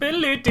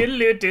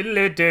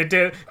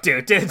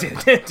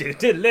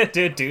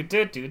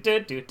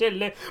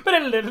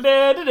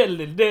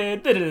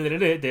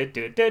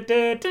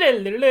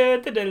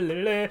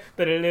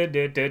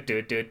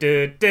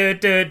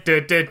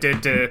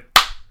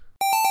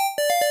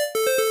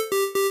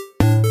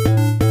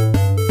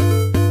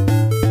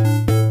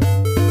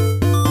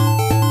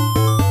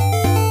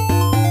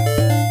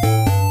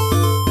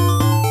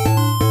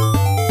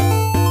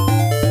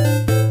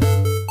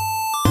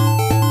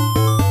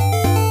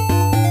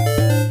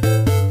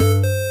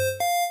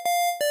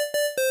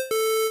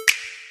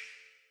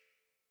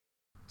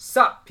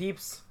Sup,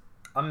 peeps?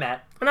 I'm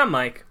Matt. And I'm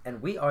Mike. And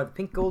we are the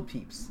Pink Gold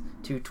Peeps,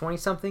 two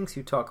 20-somethings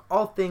who talk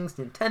all things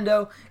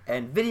Nintendo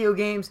and video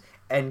games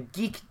and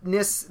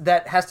geekness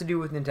that has to do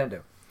with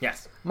Nintendo.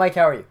 Yes. Mike,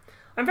 how are you?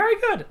 I'm very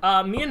good.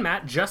 Me and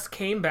Matt just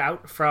came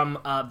out from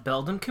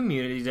Beldum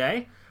Community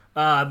Day.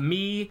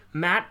 Me,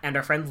 Matt, and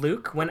our friend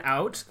Luke went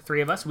out. Three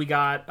of us. We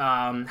got,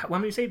 how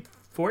many did you say?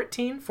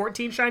 14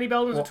 shiny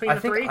Beldums between the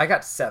three? I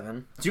got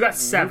 7. So you got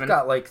 7. You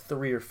got like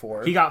 3 or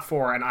 4. He got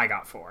 4 and I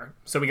got 4.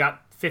 So we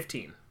got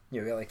 15.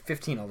 Yeah, we got like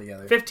 15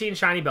 altogether. 15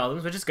 shiny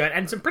Beldums, which is good.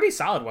 And some pretty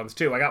solid ones,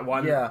 too. I got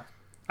one. Yeah.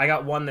 I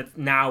got one that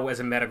now, as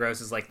a Metagross,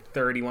 is like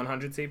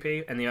 3100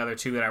 CP, and the other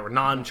 2 that were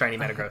non-shiny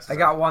Metagrosses. I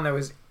got one that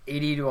was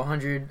 80 to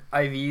 100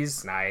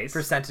 IVs. Nice.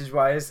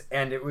 Percentage-wise,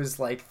 and it was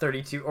like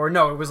 32. Or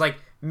no, it was like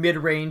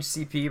mid-range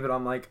CP, but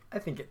I'm like, I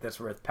think that's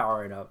worth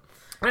powering up.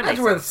 That's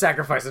worth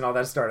sacrificing all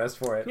that Stardust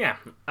for it. Yeah.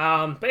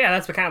 But yeah,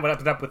 that's kind of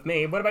what up with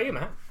me. What about you,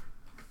 Matt?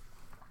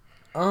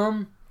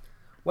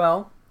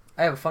 Well,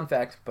 I have a fun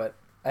fact, but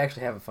I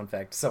actually have a fun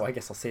fact, so I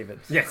guess I'll save it.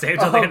 Yeah, save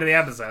it till the end of the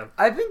episode.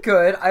 I've been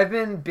good. I've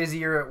been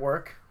busier at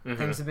work. Mm-hmm.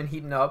 Things have been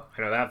heating up.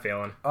 I know that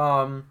feeling.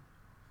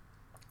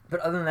 But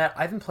other than that,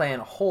 I've been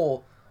playing a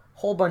whole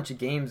bunch of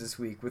games this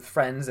week with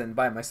friends and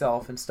by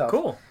myself and stuff.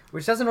 Cool.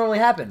 Which doesn't normally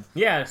happen.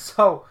 Yeah.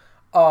 So,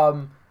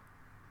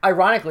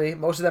 ironically,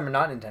 most of them are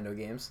not Nintendo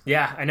games.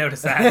 Yeah, I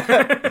noticed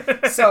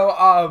that.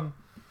 So,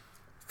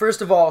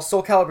 first of all,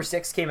 Soul Calibur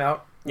 6 came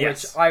out.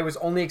 Yes. Which I was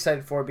only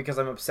excited for because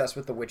I'm obsessed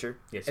with The Witcher.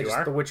 Yes, it's you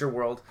are. The Witcher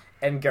world,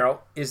 and Geralt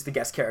is the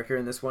guest character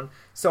in this one.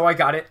 So I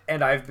got it,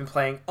 and I've been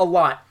playing a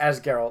lot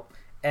as Geralt,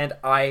 and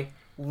I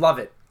love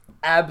it.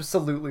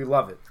 Absolutely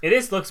love it.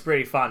 It looks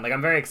pretty fun. Like,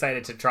 I'm very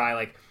excited to try,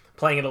 like,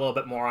 playing it a little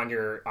bit more on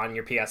your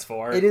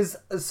PS4. It is,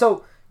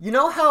 so, you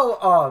know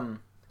how,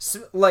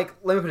 like,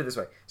 let me put it this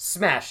way.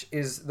 Smash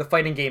is the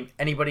fighting game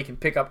anybody can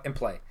pick up and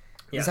play.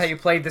 This is how you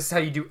play, this is how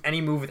you do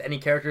any move with any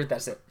character,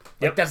 that's it.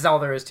 Like, that's all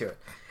there is to it.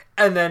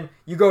 And then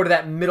you go to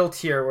that middle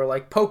tier where,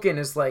 like, Pokken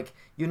is, like,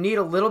 you need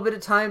a little bit of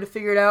time to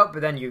figure it out,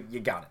 but then you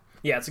got it.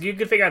 Yeah, so you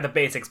can figure out the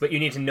basics, but you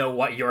need to know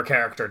what your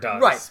character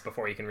does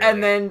before you can really...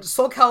 And then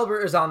Soul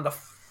Calibur is on the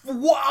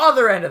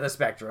other end of the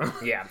spectrum.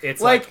 Yeah,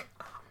 it's like...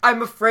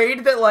 I'm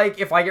afraid that, like,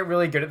 if I get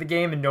really good at the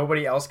game and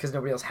nobody else, because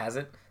nobody else has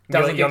it,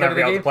 doesn't get good at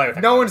the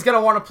game, no one's going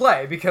to want to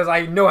play because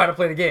I know how to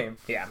play the game.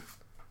 Yeah.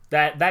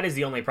 That is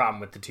the only problem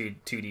with the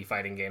 2D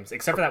fighting games,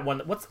 except for that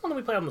one... What's the one that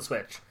we played on the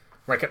Switch?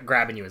 Where I kept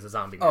grabbing you as a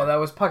zombie man. Oh, that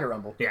was Pocket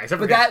Rumble. Yeah,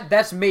 except for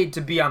that's made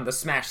to be on the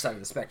Smash side of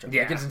the spectrum.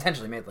 Yeah. Like, it's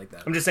intentionally made like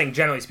that. I'm just saying,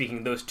 generally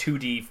speaking, those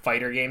 2D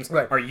fighter games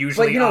are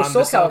usually on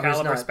Soul the Soul Calibur's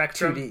Calibur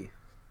spectrum. 2D.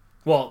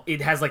 Well,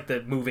 it has, like,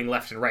 the moving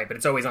left and right, but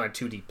it's always on a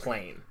 2D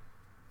plane.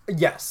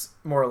 Yes,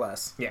 more or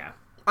less. Yeah.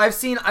 I've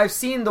seen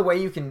the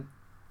way you can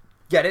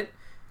get it.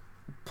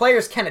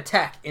 Players can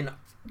attack in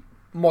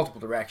multiple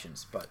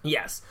directions, but...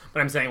 Yes, but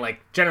I'm saying,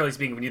 like, generally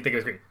speaking, when you think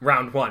of screen,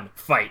 round 1,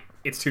 fight,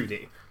 it's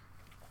 2D.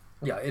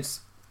 Yeah,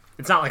 it's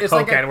not like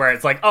Pokken where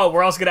it's like, oh,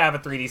 we're also going to have a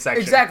 3D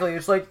section. Exactly,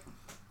 it's like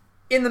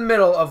in the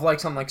middle of like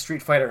something like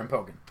Street Fighter and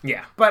Pokken.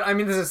 Yeah. But, I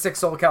mean, this is 6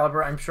 Soul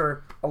Calibur. I'm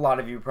sure a lot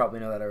of you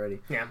probably know that already.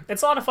 Yeah,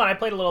 it's a lot of fun. I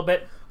played a little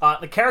bit.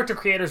 The character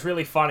creator's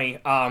really funny.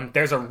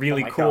 There's a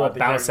really cool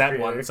Bowsette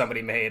one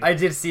somebody made. I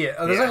did see it.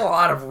 There's like a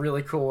lot of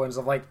really cool ones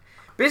of like,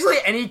 basically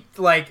any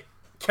like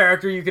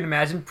character you can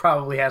imagine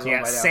probably has one by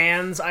now.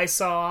 Sans I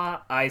saw.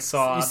 You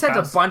sent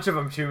a bunch of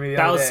them to me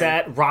the other day.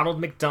 Bowsette, Ronald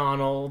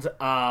McDonald,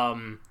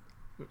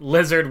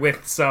 Lizard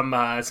with some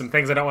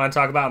things I don't want to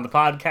talk about on the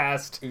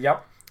podcast.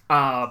 Yep.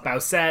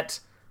 Bowsette,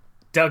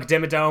 Doug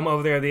Dimmadome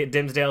over there, the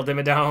Dimsdale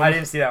Dimmadome. I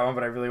didn't see that one,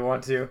 but I really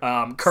want to.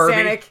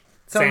 Kirby.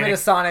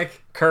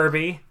 Sonic.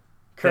 Kirby.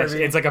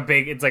 It's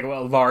like a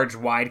large,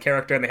 wide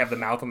character, and they have the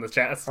mouth on the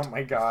chest. Oh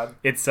my god.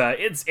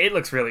 It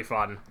looks really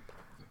fun.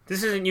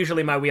 This isn't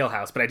usually my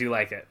wheelhouse, but I do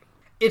like it.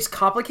 It's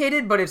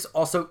complicated, but it's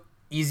also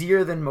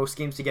easier than most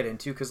games to get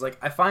into, because like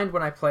I find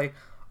when I play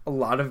a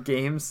lot of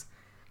games...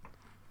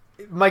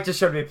 Mike just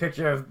showed me a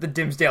picture of the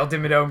Dimsdale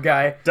Dimmadome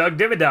guy. Doug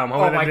Dimmadome.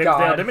 Oh my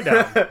god.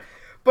 Dimmadome.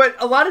 But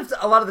a lot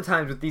of the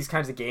times with these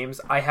kinds of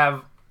games, I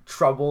have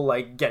trouble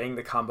like getting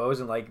the combos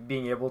and like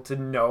being able to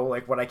know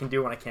like what I can do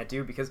and what I can't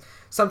do, because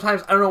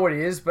sometimes I don't know what it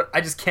is, but I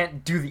just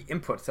can't do the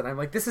inputs, and I'm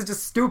like, this is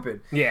just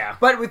stupid. Yeah.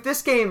 But with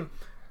this game,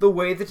 the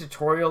way the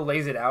tutorial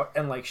lays it out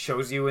and like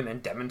shows you and then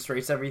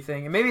demonstrates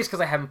everything, and maybe it's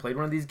because I haven't played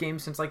one of these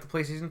games since like the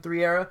PlayStation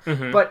 3 era,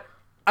 but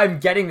I'm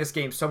getting this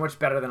game so much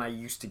better than I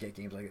used to get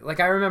games like it. Like,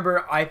 I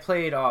remember I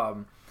played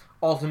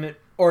Ultimate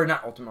or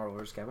not Ultimate Marvel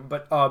vs. Capcom,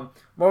 but Marvel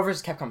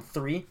vs. Capcom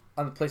 3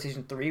 on the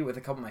PlayStation 3 with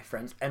a couple of my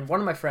friends, and one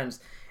of my friends,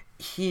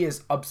 he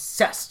is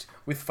obsessed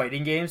with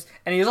fighting games,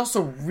 and he's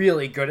also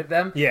really good at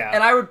them. Yeah.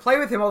 And I would play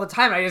with him all the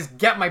time, and I just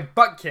get my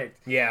butt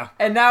kicked. Yeah.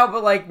 And now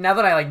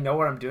that I know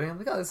what I'm doing, I'm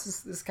like, oh,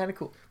 this is kind of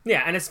cool.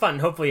 Yeah, and it's fun.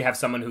 Hopefully you have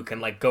someone who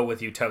can, go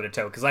with you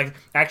toe-to-toe. Because,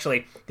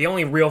 actually, the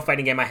only real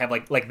fighting game I have,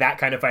 like that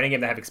kind of fighting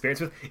game that I have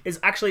experience with is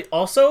actually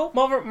also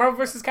Marvel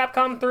vs.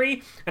 Capcom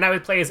 3. And I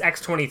would play as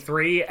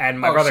X-23, and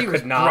my brother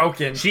could not.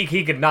 Broken.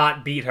 He could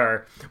not beat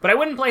her. But I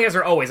wouldn't play as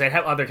her always. I'd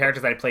have other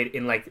characters that I played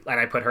in, and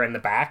I put her in the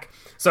back.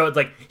 So, it's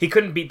he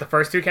couldn't beat the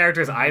first two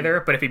characters either.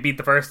 But if he beat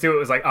the first two, it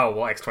was oh,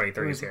 well,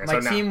 X-23 is here. My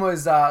team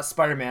was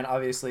Spider-Man,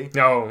 obviously.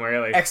 No,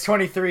 really?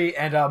 X-23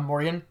 and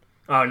Morgan.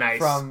 Oh,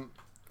 nice.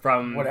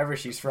 From whatever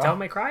she's from. Devil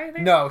May Cry, I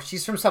think? No,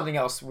 she's from something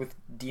else with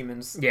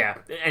demons. Yeah.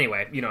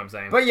 Anyway, you know what I'm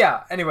saying. But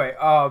yeah, anyway.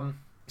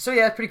 So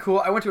yeah, pretty cool.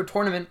 I went to a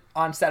tournament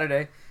on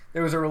Saturday.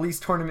 There was a release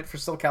tournament for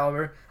Soul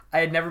Calibur. I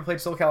had never played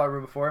Soul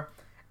Calibur before.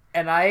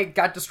 And I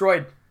got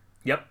destroyed.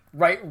 Yep.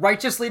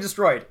 Righteously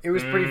destroyed. It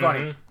was pretty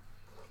funny.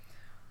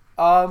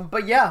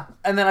 But yeah.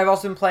 And then I've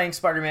also been playing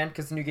Spider-Man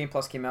because the new Game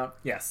Plus came out.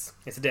 Yes.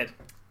 Yes, it did.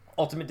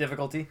 Ultimate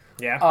difficulty.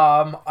 Yeah.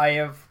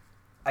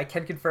 I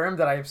can confirm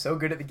that I am so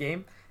good at the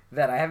game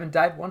that I haven't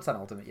died once on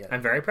Ultimate yet.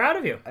 I'm very proud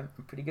of you. I'm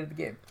pretty good at the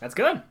game. That's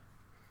good.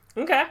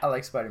 Okay. I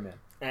like Spider-Man.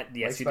 Yes, I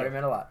like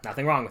Spider-Man a lot.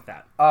 Nothing wrong with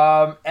that.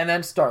 And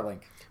then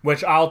Starlink.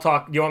 Which I'll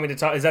talk... You want me to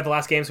talk... Is that the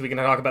last game so we can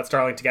talk about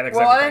Starlink together?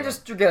 Well, I didn't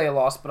just Dragalia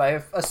lost, but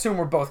I assume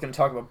we're both going to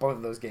talk about both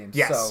of those games.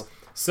 Yes.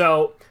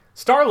 So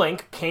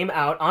Starlink came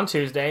out on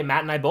Tuesday.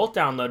 Matt and I both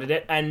downloaded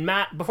it. And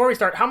Matt, before we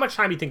start, how much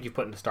time do you think you've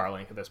put into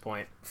Starlink at this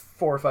point?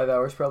 4 or 5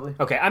 hours, probably.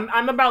 Okay,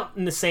 I'm about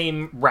in the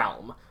same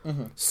realm.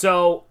 Mm-hmm.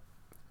 So...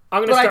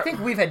 But I think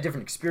we've had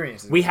different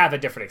experiences. We have had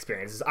different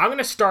experiences. I'm going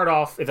to start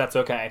off, if that's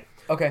okay.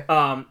 Okay.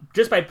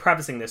 Just by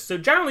prefacing this. So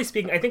generally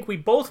speaking, I think we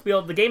both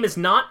feel the game is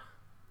not...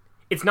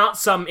 It's not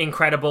some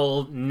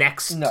incredible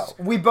next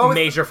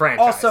major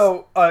franchise.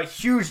 Also, a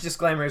huge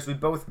disclaimer is we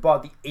both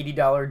bought the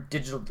 $80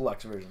 digital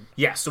deluxe version.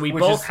 Yeah, so we which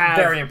both is have...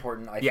 very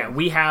important, I think. Yeah,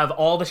 we have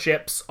all the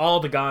ships,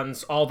 all the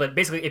guns, all the...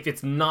 Basically, if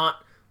it's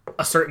not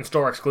a certain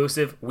store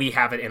exclusive, we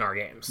have it in our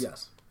games.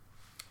 Yes.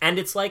 And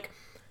it's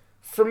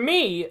for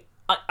me...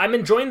 I'm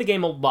enjoying the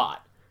game a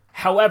lot.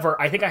 However,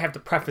 I think I have to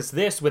preface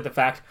this with the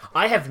fact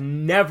I have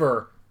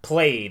never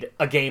played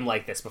a game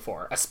like this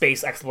before. A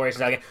space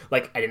exploration game. I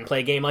didn't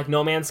play a game like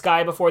No Man's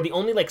Sky before. The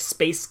only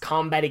space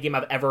combat game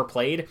I've ever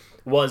played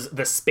was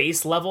the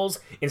space levels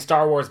in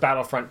Star Wars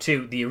Battlefront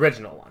 2, the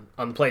original one,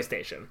 on the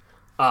PlayStation.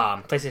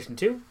 PlayStation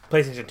 2?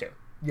 PlayStation 2.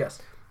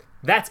 Yes.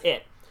 That's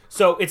it.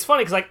 So it's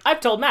funny because I've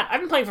told Matt,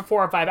 I've been playing for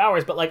 4 or 5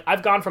 hours, but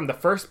I've gone from the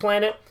first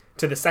planet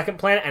to the second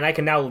planet, and I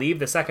can now leave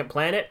the second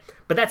planet.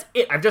 But that's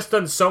it. I've just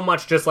done so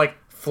much just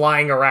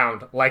flying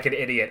around like an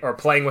idiot, or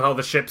playing with all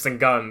the ships and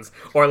guns,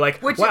 or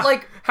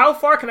how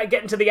far can I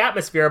get into the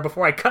atmosphere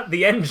before I cut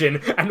the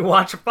engine and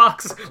watch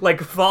Fox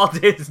fall to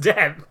his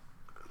death?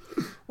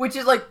 Which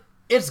is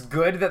it's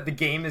good that the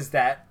game is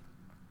that,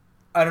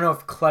 I don't know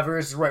if clever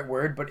is the right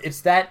word, but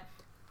it's that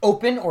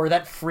open or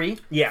that free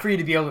for you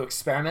to be able to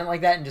experiment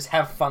like that and just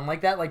have fun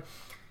like that.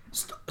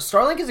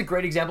 Starlink is a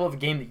great example of a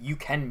game that you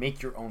can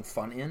make your own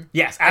fun in.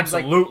 Yes,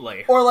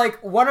 absolutely. Or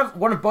one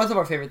of both of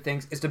our favorite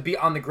things is to be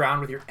on the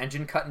ground with your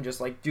engine cut and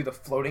just do the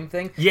floating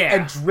thing. Yeah.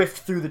 And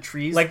drift through the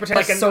trees.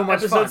 Pretend so much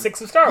episode fun.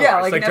 6 of Star Wars.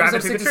 Yeah, in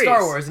episode 6 of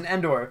Star Wars and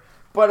Endor.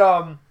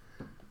 But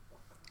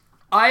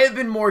I have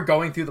been more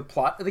going through the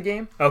plot of the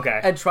game.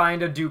 Okay. And trying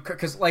to do,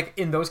 because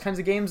in those kinds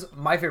of games,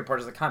 my favorite part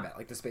is the combat,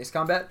 the space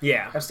combat.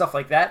 Yeah. And stuff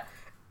like that.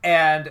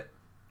 And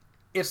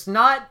it's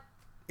not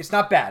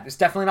bad. It's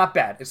definitely not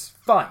bad. It's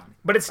fine.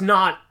 But it's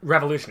not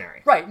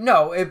revolutionary. Right,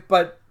 no,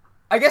 but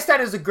I guess that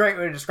is a great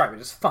way to describe it.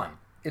 It's fine.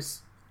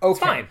 It's okay. It's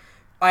fine.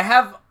 I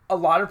have a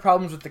lot of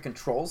problems with the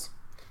controls,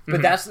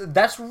 but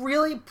that's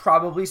really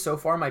probably so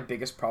far my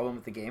biggest problem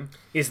with the game.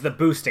 Is the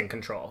boosting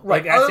control.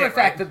 Right, other than the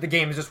fact that the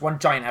game is just one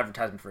giant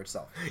advertisement for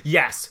itself.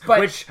 Yes,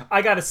 which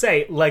I gotta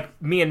say,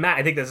 me and Matt,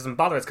 I think this doesn't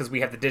bother us because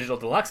we have the digital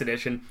deluxe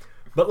edition.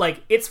 But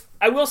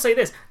I will say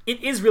this: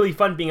 it is really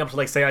fun being able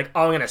to say oh,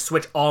 I'm gonna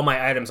switch all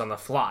my items on the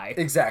fly.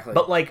 Exactly.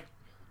 But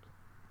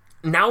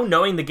now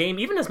knowing the game,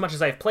 even as much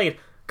as I've played,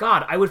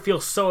 God, I would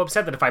feel so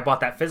upset that if I bought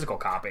that physical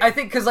copy. I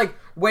think because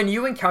when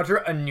you encounter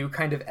a new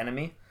kind of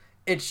enemy,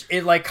 it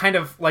kind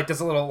of does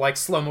a little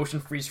slow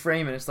motion freeze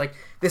frame, and it's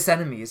this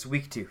enemy is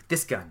weak to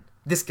this gun,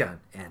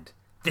 and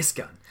this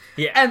gun.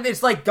 Yeah. And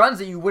it's guns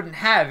that you wouldn't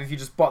have if you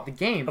just bought the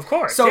game. Of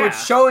course, So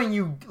it's showing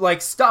you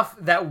stuff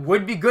that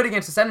would be good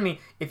against this enemy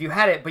if you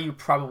had it, but you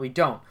probably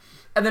don't.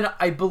 And then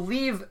I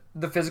believe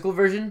the physical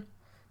version,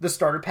 the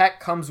starter pack,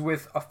 comes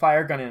with a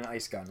fire gun and an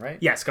ice gun, right?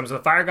 Yes, comes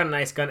with a fire gun and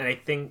ice gun, and I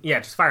think,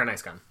 just fire and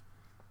ice gun.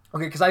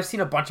 Okay, because I've seen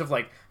a bunch of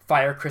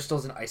fire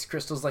crystals and ice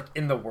crystals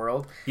in the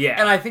world.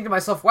 Yeah. And I think to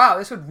myself, wow,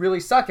 this would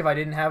really suck if I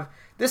didn't have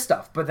this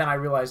stuff. But then I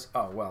realized,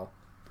 oh, well.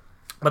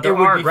 But there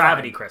are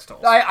gravity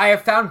crystals. I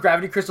have found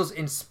gravity crystals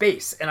in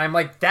space, and I'm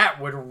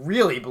that would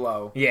really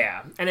blow.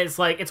 Yeah, and it's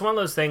it's one of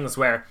those things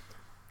where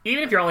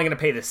even if you're only going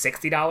to pay the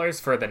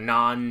 $60 for the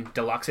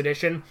non-deluxe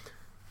edition,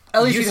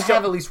 at least you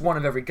have at least one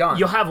of every gun.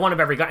 You'll have one of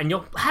every gun, and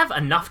you'll have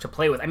enough to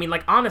play with. I mean,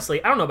 like,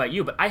 honestly, I don't know about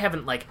you, but I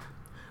don't think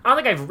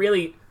I've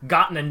really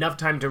gotten enough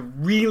time to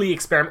really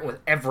experiment with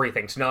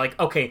everything to know, like,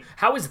 okay,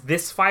 how is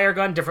this fire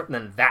gun different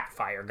than that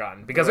fire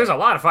gun? Because there's a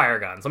lot of fire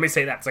guns. Let me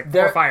say that. It's like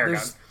 4 fire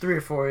guns. There's 3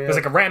 or 4, yeah. There's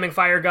like a ramming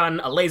fire gun,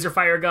 a laser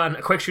fire gun,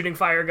 a quick shooting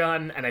fire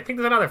gun, and I think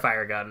there's another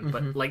fire gun.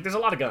 But, like, there's a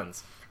lot of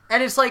guns.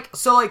 And it's like,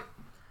 so, like,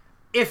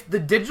 if the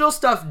digital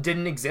stuff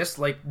didn't exist,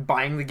 like,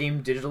 buying the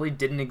game digitally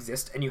didn't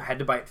exist, and you had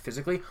to buy it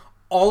physically,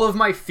 all of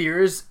my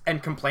fears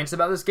and complaints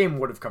about this game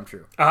would have come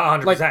true.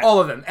 100%. Like, all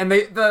of them. And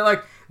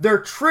they're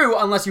true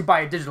unless you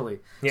buy it digitally.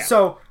 Yeah.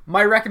 So,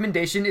 my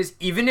recommendation is,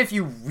 even if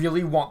you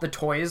really want the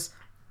toys,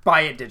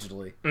 buy it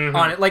digitally.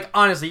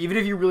 Honestly, even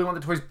if you really want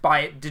the toys, buy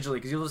it digitally,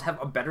 because you'll just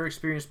have a better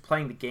experience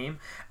playing the game.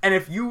 And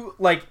if you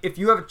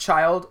have a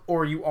child,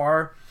 or you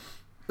are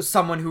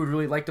someone who would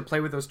really like to play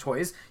with those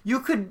toys, you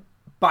could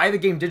buy the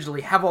game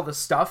digitally, have all the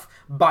stuff,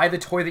 buy the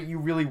toy that you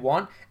really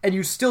want, and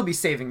you still be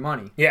saving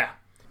money. Yeah.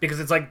 Because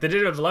it's like the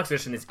Digital Deluxe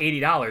Edition is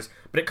 $80,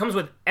 but it comes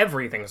with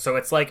everything. So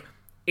it's like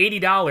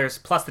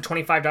 $80 plus the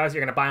 $25 you're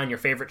going to buy on your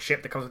favorite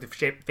ship that comes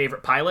with your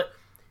favorite pilot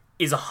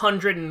is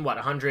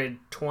 $105.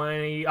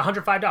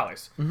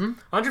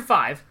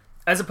 $105.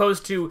 As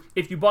opposed to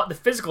if you bought the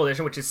physical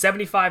edition, which is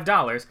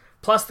 $75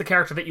 plus the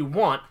character that you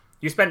want,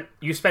 you spent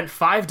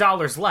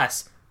 $5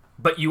 less,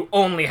 but you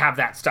only have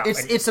that stuff.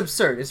 It's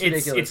absurd. It's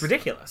ridiculous. It's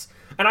ridiculous.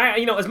 And I,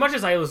 as much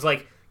as I was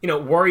like,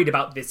 worried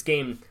about this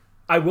game,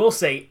 I will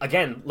say,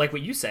 again, like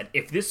what you said,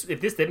 if this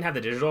didn't have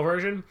the digital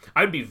version,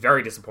 I would be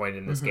very disappointed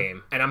in this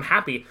game. And I'm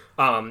happy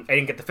I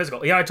didn't get the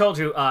physical. I told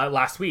you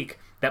last week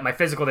that my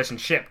physical edition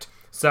shipped.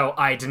 So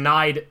I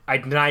denied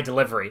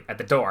delivery at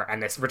the door,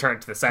 and this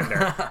returned to the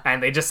sender.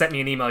 And they just sent me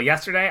an email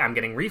yesterday. I'm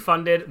getting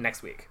refunded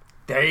next week.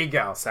 There you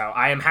go. So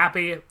I am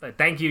happy.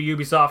 Thank you,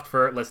 Ubisoft,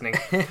 for listening.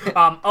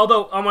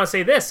 Although, I want to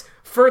say this.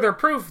 Further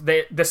proof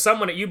that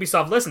someone at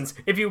Ubisoft listens.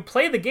 If you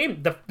play the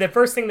game, the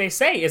first thing they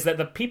say is that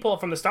the people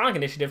from the Starlink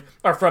Initiative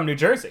are from New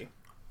Jersey.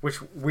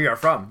 Which we are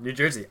from, New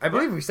Jersey. I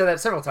believe we've said that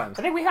several times.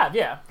 I think we have,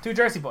 yeah. 2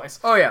 Jersey boys.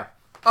 Oh, yeah.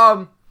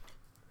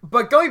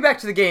 But going back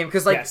to the game,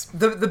 because, like, yes.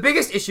 the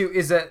biggest issue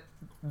is that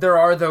there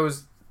are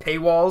those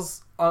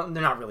paywalls. They're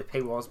not really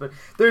paywalls, but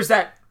there's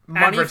that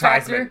money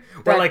advertisement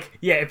factor. Where, like,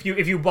 yeah, if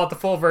you bought the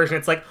full version,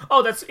 it's like,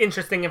 oh, that's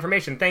interesting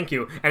information, thank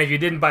you. And if you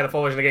didn't buy the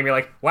full version of the game, you're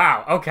like,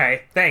 wow,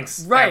 okay,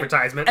 thanks, right.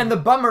 Advertisement. And the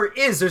bummer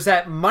is there's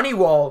that money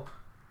wall,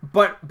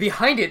 but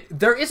behind it,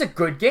 there is a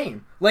good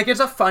game. Like, it's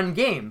a fun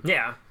game.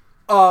 Yeah.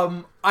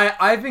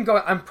 I've been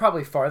going. I'm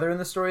probably farther in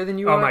the story than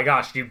you are. Oh my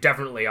gosh, you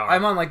definitely are.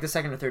 I'm on like the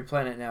 2nd or 3rd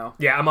planet now.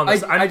 Yeah, I'm on.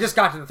 I just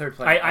got to the 3rd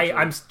planet.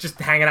 I'm just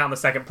hanging out on the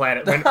 2nd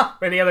planet.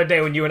 When the other day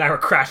when you and I were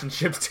crashing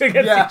ships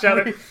against each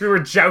other, we were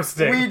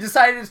jousting. We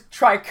decided to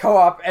try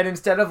co-op, and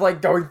instead of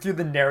like going through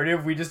the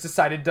narrative, we just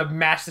decided to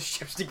mash the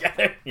ships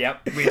together.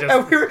 Yep.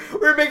 And we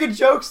were making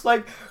jokes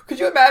like, could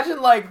you imagine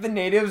like the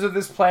natives of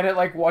this planet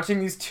like watching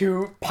these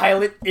 2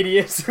 pilot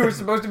idiots who are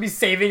supposed to be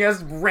saving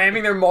us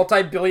ramming their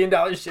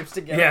multi-billion-dollar ships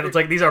together? Yeah, it's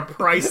like these are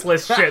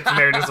priceless ships, and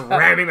they're just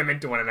ramming them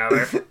into one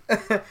another.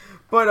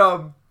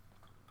 But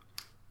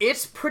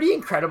it's pretty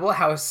incredible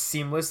how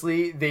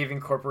seamlessly they've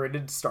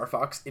incorporated Star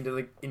Fox into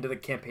the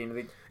campaign of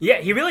the. Yeah,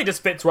 he really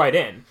just fits right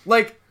in.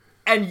 Like,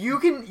 and you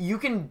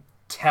can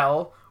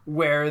tell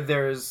where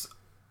there's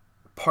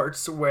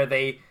parts where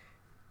they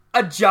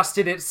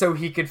adjusted it so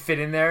he could fit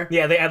in there.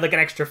 Yeah, they add like an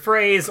extra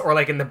phrase, or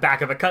like in the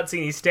back of a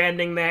cutscene, he's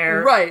standing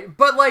there. Right,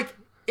 but like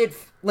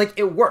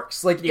it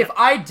works. Like, yeah. If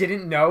I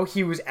didn't know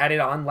he was added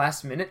on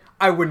last minute,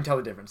 I wouldn't tell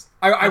the difference.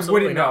 I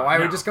wouldn't know. I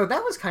would just go,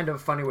 that was kind of a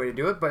funny way to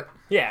do it, but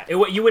yeah,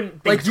 you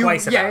wouldn't think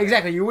twice about it. Yeah,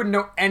 exactly. You wouldn't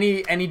know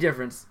any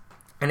difference.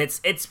 And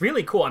it's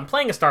really cool. I'm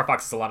playing a Star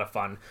Fox. It's a lot of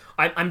fun.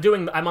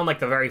 I'm on like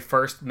the very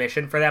first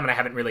mission for them, and I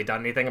haven't really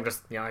done anything. I'm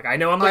just like, I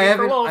know I'm looking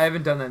for Wolf. I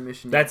haven't done that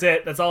mission yet. That's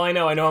it. That's all I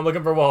know. I know I'm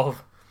looking for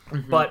Wolf.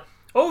 Mm-hmm. But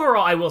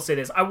overall, I will say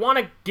this: I want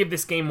to give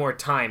this game more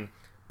time.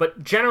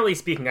 But generally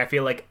speaking, I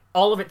feel like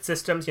all of its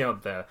systems,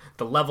 the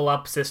level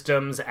up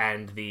systems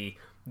and the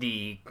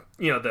like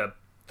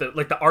the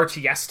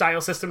RTS style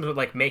systems with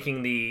like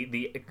making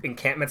the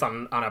encampments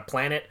on a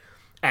planet,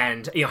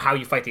 and how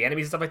you fight the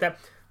enemies and stuff like that,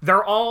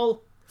 they're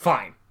all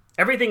fine.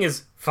 Everything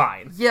is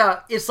fine. Yeah,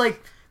 it's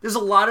like there's a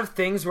lot of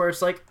things where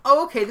it's like,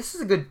 oh, okay, this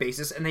is a good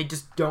basis, and they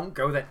just don't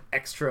go that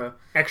extra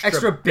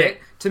bit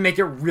to make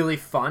it really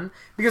fun.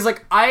 Because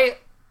like I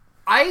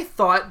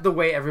thought the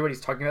way everybody's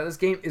talking about this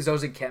game is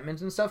those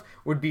encampments and stuff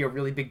would be a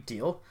really big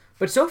deal.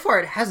 But so far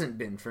it hasn't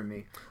been for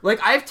me. Like,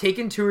 I've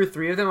taken 2 or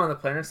 3 of them on the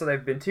planets that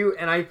I've been to,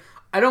 and I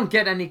don't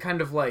get any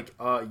kind of like,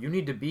 you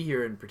need to be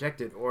here and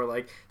protect it, or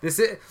like, this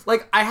is,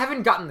 like, I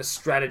haven't gotten the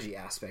strategy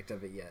aspect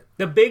of it yet.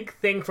 The big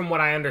thing from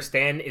what I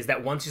understand is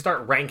that once you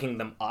start ranking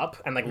them up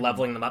and like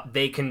leveling them up,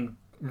 they can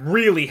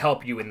really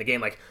help you in the game.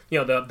 Like,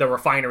 the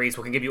refineries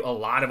can give you a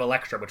lot of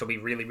Electra, which will be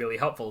really, really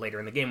helpful later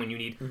in the game when you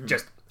need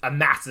just a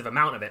massive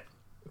amount of it.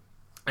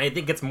 And I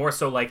think it's more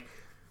so like,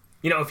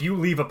 if you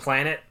leave a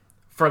planet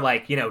for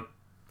like,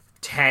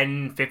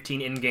 10,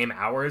 15 in-game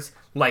hours,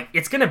 like,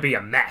 it's gonna be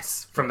a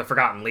mess from the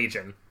Forgotten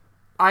Legion.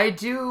 I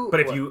do...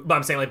 But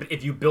I'm saying, like,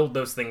 if you build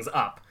those things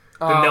up,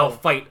 then they'll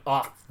fight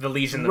off the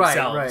Legion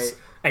themselves. Right.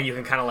 And you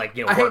can kind of, like,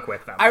 work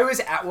with them. I was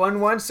at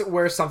one once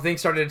where something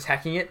started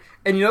attacking it,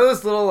 and you know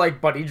those little, like,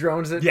 buddy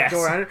drones that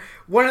go around it?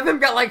 One of them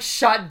got, like,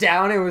 shot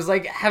down and was,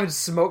 like, having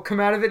smoke come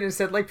out of it, and it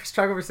said, like,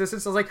 triangle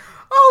resistance. I was like,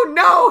 oh,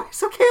 no!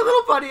 It's okay,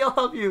 little buddy, I'll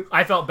help you.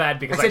 I felt bad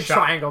because I said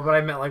triangle, but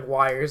I meant, like,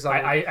 wires.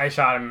 I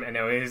shot him, and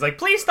he's like,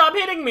 please stop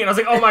hitting me! And I was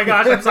like, oh my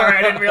gosh, I'm sorry,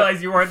 I didn't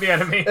realize you weren't the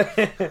enemy.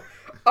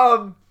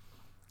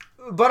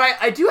 But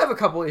I do have a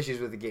couple issues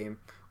with the game,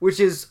 which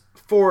is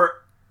for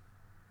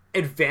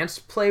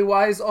advanced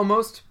play-wise,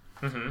 almost.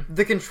 Mm-hmm.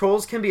 The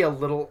controls can be a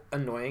little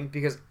annoying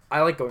because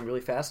I like going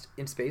really fast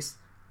in space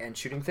and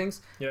shooting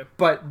things. Yeah.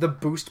 But the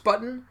boost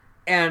button,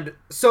 and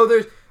so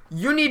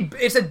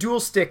it's a dual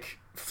stick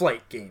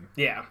flight game.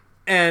 Yeah.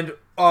 And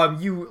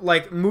you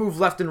like move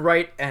left and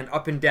right and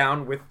up and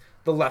down with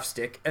the left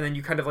stick, and then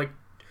you kind of like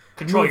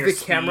control move your the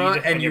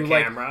camera and you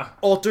like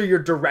alter your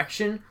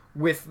direction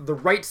with the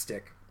right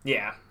stick.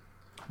 Yeah.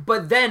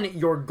 But then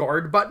your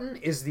guard button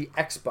is the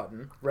X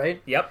button,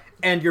 right? Yep.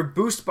 And your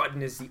boost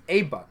button is the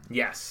A button.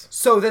 Yes.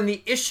 So then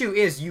the issue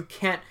is you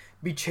can't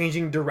be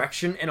changing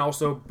direction and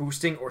also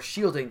boosting or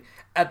shielding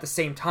at the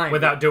same time.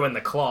 Without doing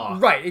the claw.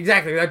 Right,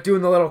 exactly. Without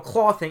doing the little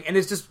claw thing. And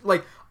it's just,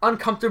 like,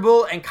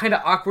 uncomfortable and kind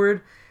of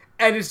awkward.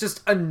 And it's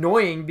just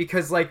annoying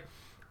because, like,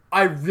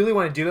 I really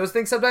want to do those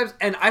things sometimes,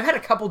 and I've had a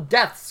couple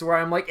deaths where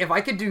I'm like, if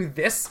I could do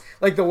this,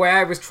 like the way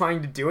I was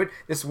trying to do it,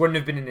 this wouldn't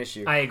have been an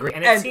issue. I agree,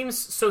 and it seems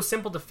so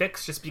simple to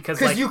fix just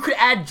because you could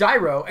add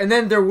gyro, and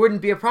then there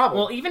wouldn't be a problem.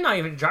 Well, even not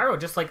even gyro,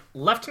 just like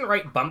left and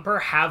right bumper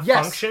have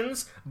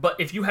functions, but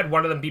if you had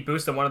one of them be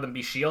boost and one of them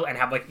be shield, and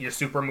have like your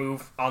super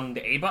move on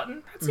the A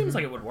button, that seems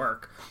like it would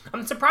work.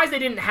 I'm surprised they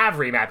didn't have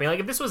remapping.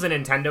 Like if this was a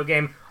Nintendo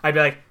game, I'd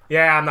be like,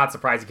 yeah, I'm not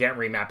surprised you can't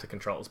remap the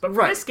controls. But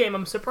for this game,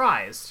 I'm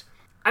surprised.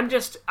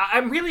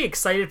 I'm really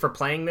excited for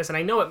playing this, and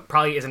I know it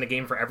probably isn't a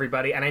game for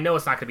everybody, and I know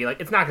it's not going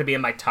to be in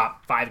my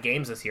top 5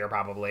 games this year,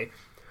 probably.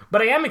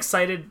 But I am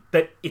excited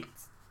that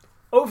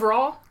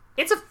overall,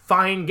 it's a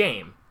fine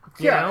game.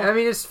 You know? I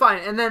mean, it's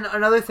fine. And then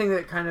another thing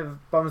that kind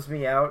of bums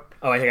me out...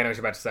 Oh, I think I know what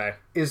you're about to say.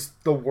 ...is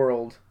the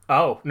world.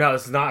 Oh, no,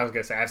 this is not what I was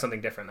going to say. I have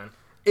something different then.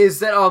 Is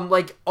that,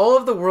 like, all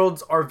of the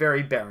worlds are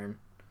very barren.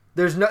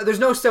 There's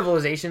no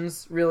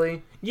civilizations,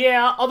 really.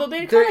 Yeah, although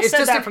they kind of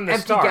said that from the start.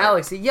 It's just an empty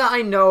galaxy. Yeah,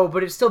 I know,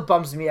 but it still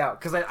bums me out,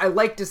 because I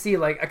like to see,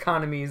 like,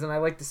 economies, and I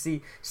like to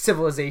see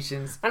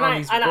civilizations on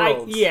these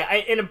worlds.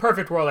 In a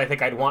perfect world, I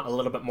think I'd want a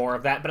little bit more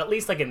of that, but at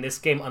least, like, in this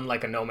game,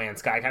 unlike a No Man's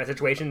Sky kind of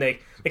situation, they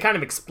kind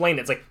of explain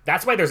it. It's like,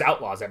 that's why there's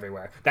outlaws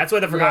everywhere. That's why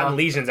the Forgotten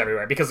Legion's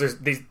everywhere, because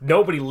there's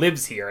nobody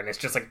lives here, and it's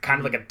just, like, kind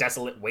of like a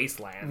desolate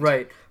wasteland.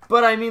 Right.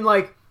 But, I mean,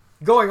 like,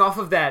 going off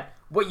of that,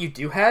 what you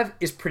do have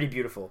is pretty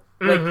beautiful.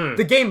 Like,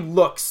 the game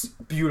looks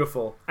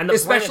beautiful. And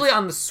especially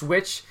on the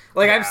Switch.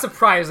 Like, I'm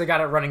surprised they got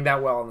it running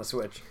that well on the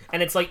Switch.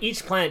 And it's like,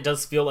 each planet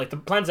does feel like... The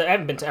planets... I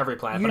haven't been to every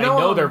planet, but I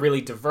know they're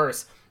really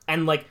diverse.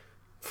 And, like,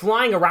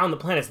 flying around the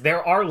planets,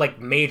 there are,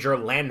 like, major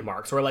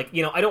landmarks. Where, like,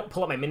 you know, I don't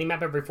pull up my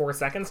minimap every 4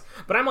 seconds,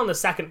 but I'm on the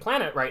second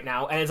planet right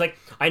now, and it's like,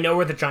 I know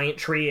where the giant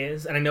tree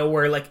is, and I know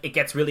where, like, it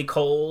gets really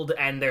cold,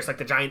 and there's, like,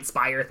 the giant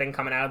spire thing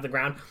coming out of the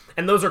ground.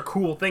 And those are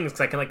cool things,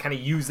 because I can, like, kind of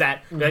use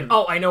that. Like,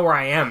 oh, I know where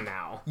I am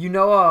now. You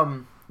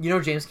know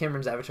James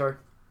Cameron's Avatar?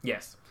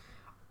 Yes.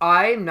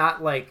 I'm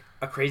not, like,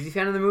 a crazy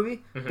fan of the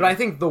movie, but I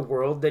think the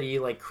world that he,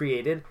 like,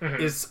 created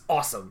is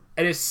awesome.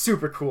 And it's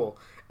super cool.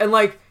 And,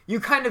 like, you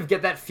kind of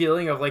get that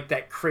feeling of, like,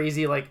 that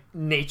crazy, like,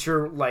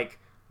 nature, like,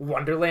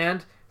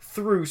 wonderland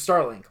through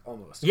Starlink,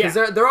 almost. Yeah.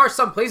 Because there are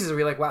some places where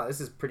you're like, wow, this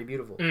is pretty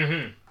beautiful.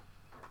 Mm-hmm.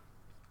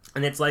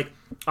 And it's, like,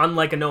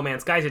 unlike a No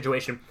Man's Sky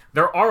situation,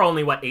 there are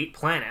only, 8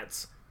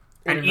 planets?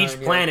 And each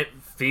planet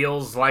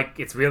feels like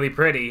it's really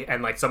pretty,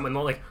 and like someone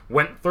like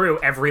went through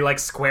every like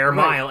square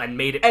mile and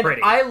made it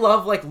pretty. I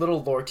love like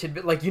little lore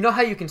tidbit, like you know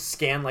how you can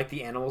scan like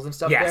the animals and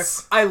stuff there?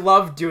 I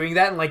love doing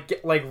that and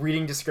like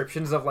reading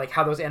descriptions of like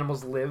how those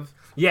animals live.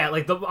 Yeah,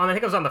 like I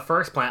think it was on the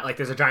first planet, like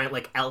there's a giant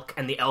like elk,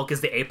 and the elk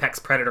is the apex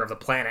predator of the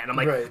planet, and I'm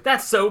like,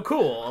 that's so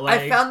cool.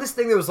 Like, I found this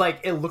thing that was like,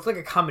 it looked like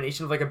a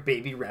combination of like a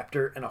baby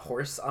raptor and a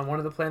horse on one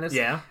of the planets.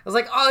 Yeah. I was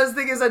like, oh, this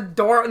thing is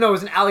no, it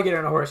was an alligator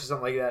and a horse or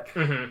something like that.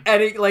 Mm-hmm.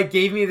 And it like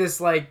gave me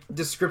this like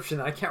description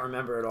that I can't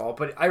remember at all,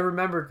 but I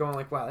remember going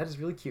like, wow, that is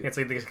really cute. It's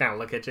like they just kind of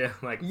look at you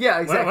like, yeah,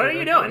 exactly. What are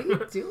you doing?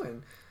 What are you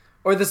doing?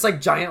 Or this, like,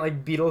 giant,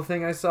 like, beetle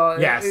thing I saw.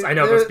 Yes, I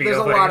know those beetle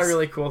things. There's a lot of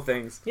really cool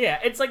things. Yeah,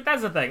 it's like,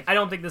 that's the thing. I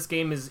don't think this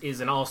game is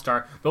an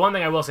all-star. The one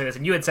thing I will say this,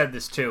 and you had said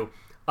this too,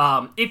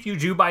 if you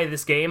do buy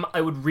this game,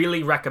 I would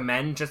really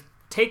recommend just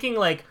taking,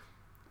 like,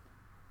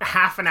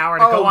 half an hour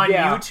to go on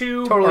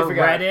YouTube or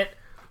Reddit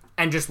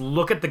and just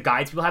look at the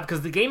guides people have,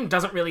 because the game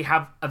doesn't really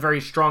have a very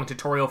strong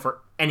tutorial for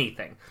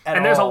anything.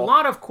 And there's a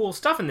lot of cool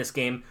stuff in this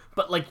game,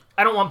 but like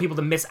I don't want people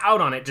to miss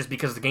out on it just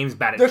because the game's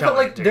bad at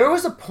telling. There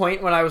was a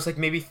point when I was like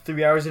maybe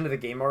 3 hours into the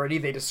game already,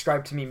 they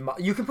described to me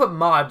you can put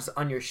mods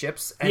on your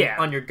ships and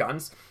on your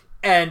guns,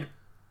 and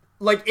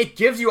like, it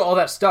gives you all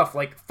that stuff,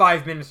 like,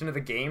 5 minutes into the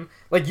game.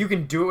 Like, you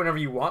can do it whenever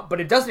you want, but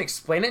it doesn't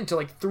explain it until,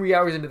 like, 3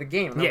 hours into the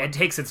game. Yeah, it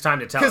takes its time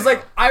to tell you. Because,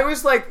 like, I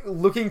was, like,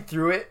 looking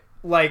through it,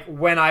 like,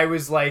 when I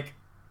was, like,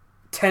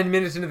 10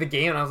 minutes into the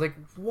game, and I was like,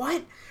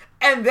 what?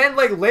 And then,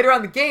 like, later on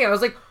in the game, I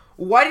was like,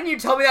 why didn't you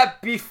tell me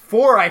that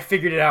before I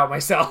figured it out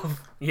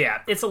myself?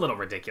 Yeah, it's a little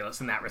ridiculous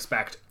in that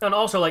respect. And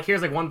also, like,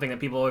 here's, like, one thing that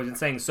people have always been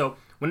saying. So,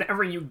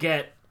 whenever you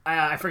get,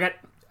 I forget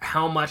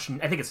how much,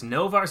 I think it's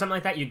Nova or something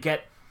like that, you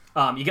get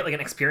like an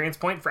experience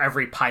point for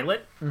every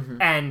pilot,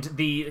 and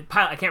the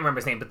pilot, I can't remember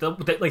his name, but the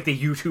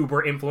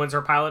YouTuber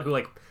influencer pilot who,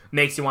 like,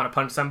 makes you want to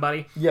punch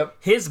somebody. Yep.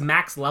 His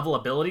max level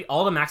ability,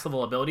 all the max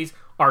level abilities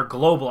are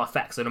global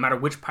effects, so no matter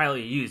which pilot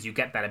you use, you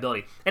get that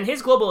ability. And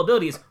his global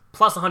ability is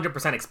plus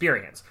 100%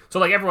 experience. So,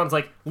 like, everyone's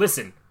like,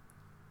 listen,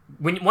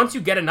 once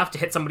you get enough to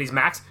hit somebody's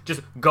max,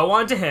 just go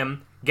on to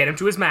him, get him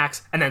to his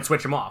max, and then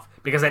switch him off.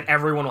 Because then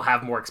everyone will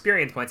have more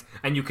experience points,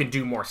 and you can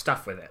do more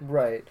stuff with it.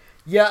 Right.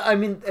 Yeah, I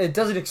mean, it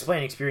doesn't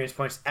explain experience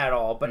points at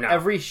all, but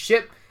every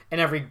ship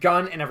and every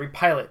gun and every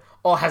pilot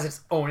all has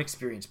its own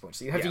experience points.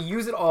 So you have to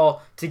use it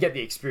all to get the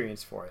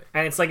experience for it.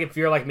 And it's like if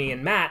you're like me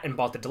and Matt and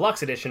bought the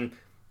deluxe edition,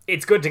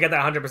 it's good to get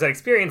that 100%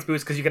 experience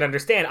boost because you can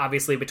understand,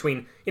 obviously,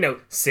 between,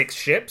 6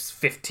 ships,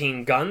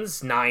 15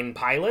 guns, 9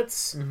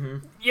 pilots.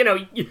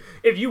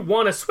 If you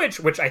want to switch,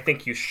 which I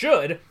think you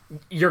should,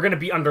 you're going to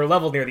be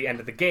underleveled near the end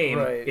of the game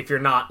if you're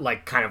not,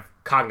 like, kind of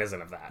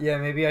cognizant of that. Yeah,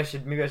 maybe I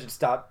should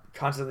stop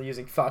constantly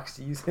using Fox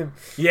to use him.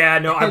 Yeah,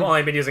 no, I've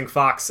only been using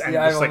Fox. And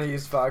I've only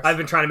used Fox. I've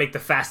been trying to make the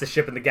fastest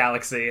ship in the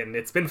galaxy, and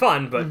it's been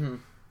fun, but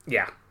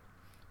yeah.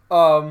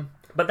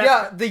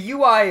 But the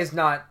UI is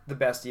not the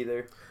best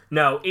either.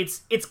 No,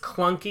 it's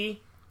clunky,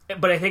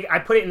 but I think I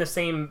put it in the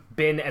same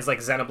bin as, like,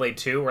 Xenoblade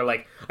 2, where,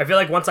 like, I feel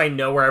like once I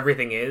know where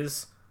everything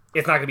is,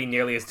 it's not going to be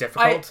nearly as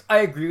difficult. I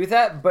agree with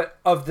that, but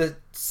of the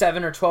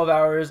 7 or 12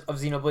 hours of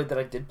Xenoblade that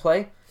I did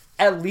play,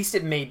 at least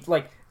it made,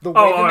 like, the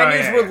way the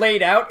menus were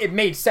laid out, it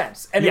made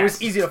sense, and it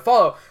was easy to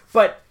follow.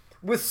 But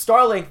with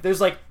Starlink, there's,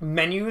 like,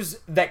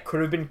 menus that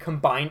could have been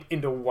combined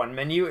into one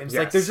menu, and it's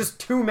like, there's just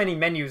too many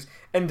menus,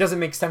 and it doesn't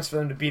make sense for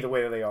them to be the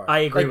way that they are. I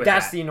agree with that.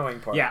 That's the annoying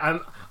part. Yeah,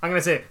 I'm going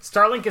to say,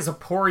 Starlink is a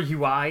poor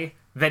UI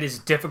that is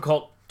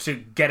difficult to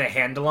get a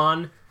handle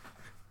on.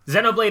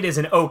 Xenoblade is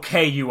an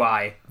okay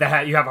UI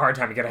that you have a hard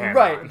time to get a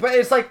handle on. Right, but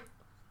it's like,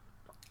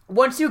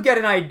 once you get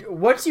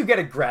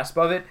a grasp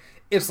of it,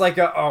 it's like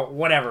a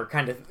whatever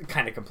kind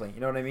of complaint.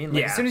 You know what I mean?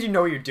 Like, as soon as you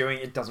know what you're doing,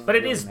 it doesn't. But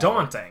really it is matter.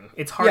 daunting.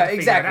 It's hard to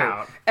figure it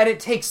out, and it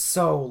takes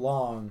so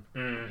long.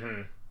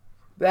 Mm-hmm.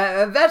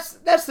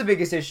 That's the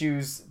biggest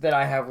issues that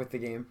I have with the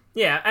game.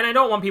 Yeah, and I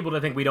don't want people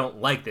to think we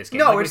don't like this game.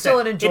 No, like it's still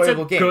an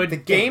enjoyable game. Good the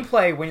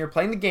gameplay when you're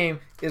playing the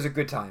game is a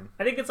good time.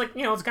 I think it's like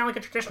it's kind of like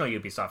a traditional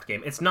Ubisoft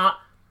game. It's not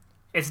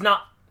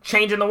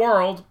changing the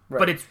world,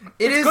 but it's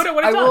good at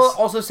what it does. I will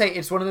also say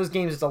it's one of those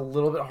games that's a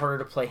little bit harder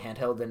to play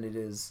handheld than it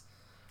is.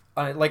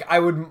 Like, I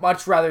would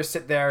much rather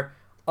sit there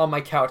on my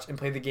couch and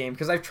play the game,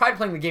 because I've tried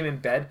playing the game in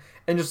bed,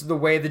 and just the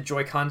way the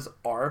Joy-Cons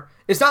are.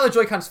 It's not the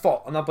Joy-Cons'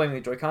 fault. I'm not blaming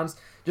the Joy-Cons.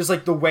 Just,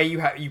 like, the way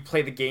you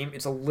play the game,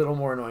 it's a little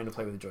more annoying to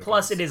play with the Joy-Cons.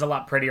 Plus, it is a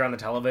lot prettier on the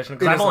television,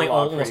 because I've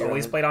almost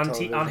always played on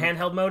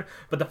handheld mode,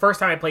 but the first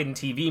time I played in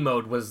TV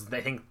mode was,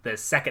 I think, the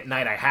second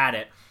night I had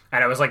it,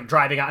 and I was, like,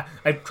 driving out.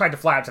 I tried to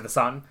fly out to the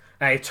sun,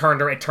 and it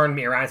turned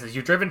me around and says,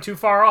 "You've driven too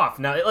far off."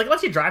 Now, it, like,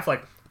 lets you drive for,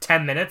 like,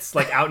 10 minutes,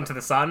 like, out into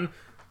the sun,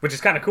 which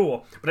is kind of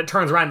cool, but it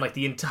turns around, like,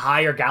 the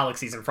entire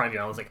galaxy's in front of you,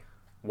 and I was like,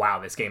 wow,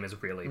 this game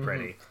is really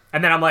pretty.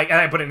 And then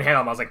I put it in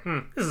handheld, and I was like,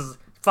 this is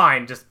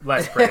fine, just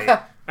less pretty,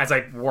 as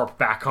I warp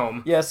back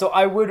home. Yeah, so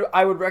I would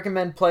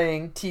recommend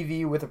playing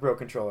TV with a Pro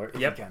Controller if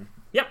you can.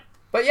 Yep.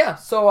 But yeah,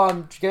 so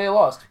Dragalia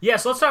Lost. Yeah,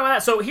 so let's talk about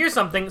that. So here's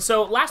something.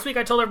 So last week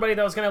I told everybody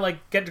that I was going to,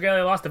 like, get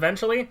Dragalia Lost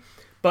eventually,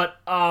 but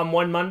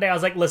one Monday I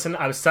was like, listen,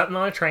 I was sitting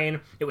on a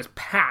train, it was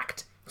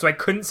packed, so I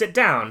couldn't sit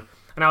down,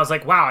 and I was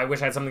like, wow, I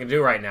wish I had something to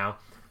do right now.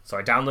 So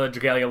I downloaded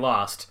Dragalia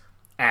Lost,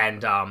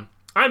 and I'm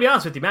gonna be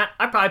honest with you, Matt,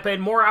 I probably played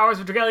more hours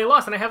of Dragalia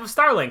Lost than I have of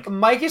Starlink.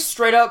 Mike is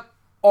straight up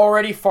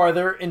already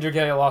farther in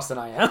Dragalia Lost than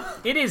I am.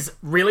 It is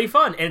really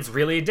fun, and it's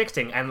really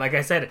addicting, and like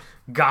I said,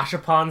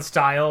 Gashapon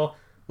style,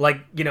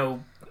 like,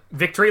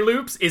 victory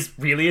loops is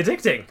really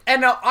addicting.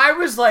 And now I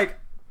was, like,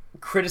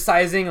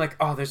 criticizing, like,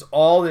 oh, there's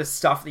all this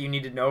stuff that you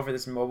need to know for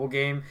this mobile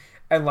game,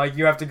 and, like,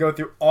 you have to go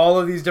through all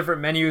of these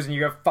different menus, and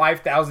you have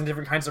 5,000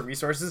 different kinds of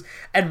resources,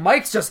 and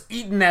Mike's just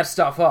eating that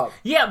stuff up.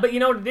 Yeah, but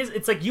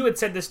it's like you had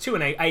said this too,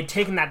 and I had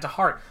taken that to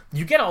heart.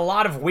 You get a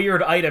lot of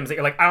weird items that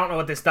you're like, I don't know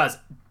what this does.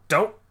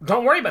 Don't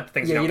worry about the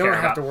things you don't care about.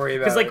 You don't have to worry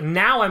about it. Because, like,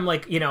 now I'm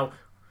like,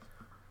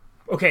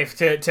 okay,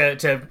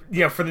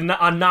 to for the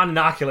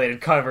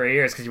non-inoculated cover of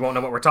ears, because you won't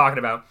know what we're talking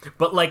about,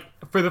 but, like,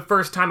 for the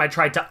first time I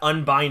tried to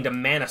unbind a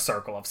mana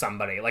circle of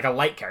somebody, like a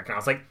light character, and I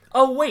was like,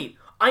 oh, wait,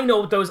 I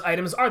know what those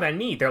items are that I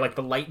need. They're like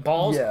the light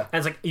balls. Yeah. And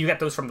it's like, you get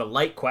those from the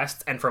light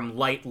quests and from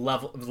light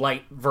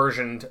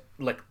versioned,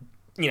 like,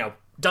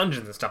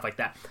 dungeons and stuff like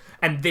that.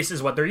 And this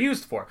is what they're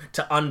used for,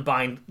 to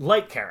unbind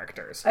light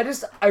characters.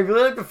 I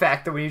really like the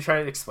fact that when you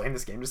try to explain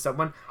this game to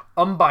someone,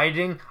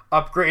 unbinding,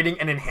 upgrading,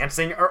 and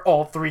enhancing are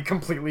all three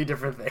completely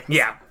different things.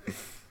 Yeah.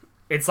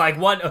 It's like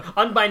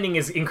unbinding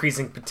is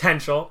increasing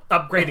potential,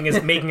 upgrading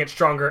is making it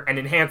stronger, and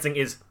enhancing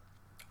is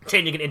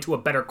changing it into a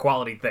better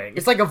quality thing.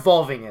 It's like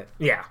evolving it.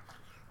 Yeah.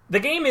 The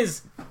game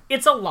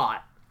it's a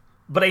lot,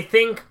 but I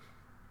think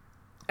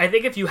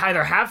if you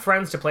either have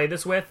friends to play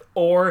this with,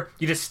 or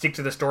you just stick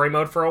to the story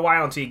mode for a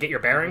while until you get your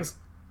bearings,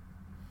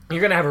 you're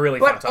going to have a really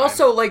fun time. But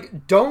also,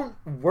 like, don't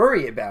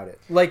worry about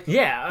it. Like,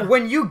 yeah.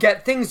 When you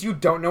get things you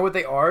don't know what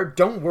they are,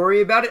 don't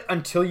worry about it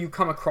until you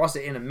come across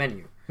it in a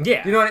menu.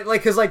 Yeah. You know what I mean?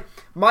 Like, because, like,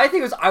 my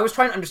thing was I was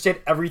trying to understand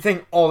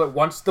everything all at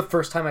once the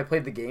first time I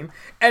played the game,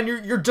 and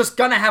you're just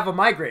gonna have a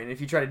migraine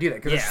if you try to do that,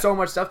 because there's so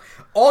much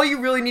stuff. All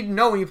you really need to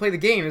know when you play the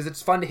game is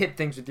it's fun to hit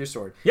things with your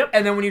sword. Yep.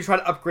 And then when you try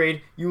to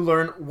upgrade, you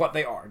learn what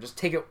they are. Just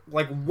take it,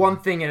 like, one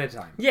thing at a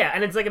time. Yeah,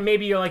 and it's like,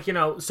 maybe you're like,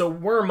 so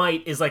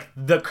Wyrmite is, like,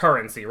 the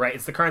currency, right?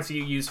 It's the currency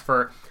you use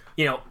for...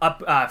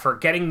 for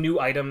getting new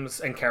items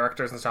and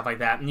characters and stuff like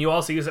that. And you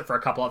also use it for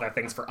a couple other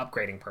things for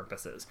upgrading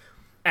purposes.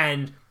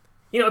 And,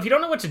 if you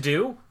don't know what to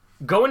do,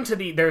 go into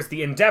there's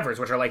the endeavors,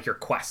 which are like your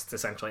quests,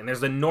 essentially. And there's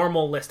the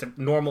normal list of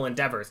normal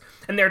endeavors.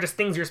 And they're just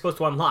things you're supposed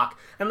to unlock.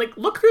 And, like,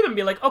 look through them and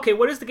be like, okay,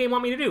 what does the game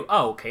want me to do?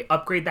 Oh, okay,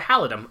 upgrade the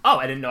Halidom. Oh,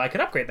 I didn't know I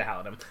could upgrade the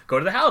Halidom. Go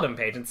to the Halidom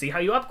page and see how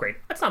you upgrade.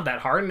 That's not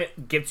that hard, and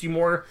it gives you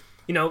more...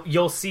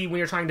 you'll see when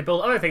you're trying to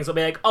build other things, it'll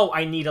be like, oh,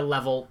 I need a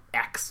level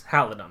X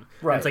Halidom.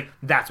 Right. And it's like,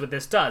 that's what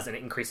this does, and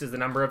it increases the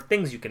number of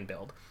things you can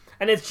build.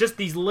 And it's just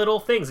these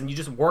little things, and you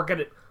just work at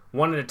it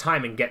one at a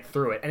time and get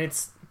through it. And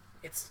it's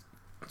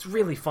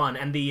really fun.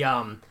 And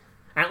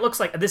and it looks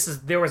like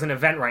there was an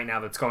event right now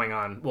that's going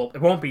on. Well,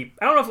 it won't be,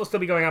 I don't know if it'll still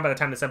be going on by the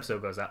time this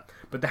episode goes up,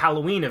 but the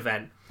Halloween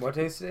event. What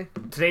day is today?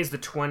 Today's the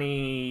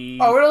 20...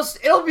 Oh,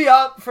 it'll be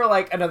up for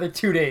like another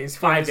 2 days.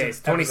 5 days,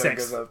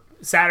 26.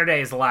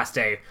 Saturday is the last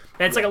day.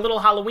 And it's like a little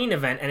Halloween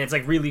event, and it's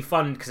like really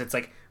fun because it's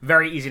like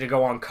very easy to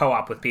go on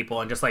co-op with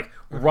people and just like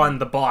run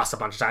the boss a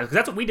bunch of times. Because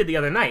that's what we did the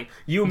other night.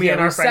 You, me,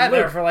 and our friend sat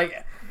Luke. there for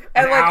like...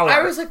 And like, hour.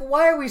 I was like,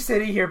 why are we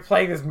sitting here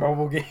playing this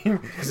mobile game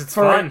because it's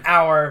for fun. An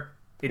hour?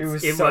 It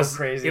was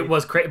crazy. It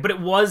was crazy, but it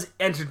was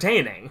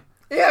entertaining.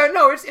 Yeah,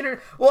 no,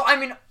 well, I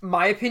mean,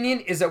 my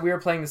opinion is that we were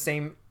playing the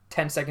same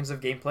 10 seconds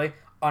of gameplay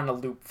on a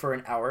loop for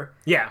an hour.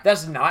 Yeah.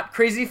 That's not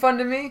crazy fun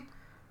to me,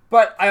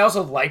 but I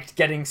also liked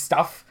getting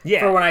stuff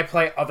for when I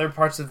play other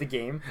parts of the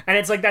game. And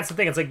it's like, that's the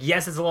thing. It's like,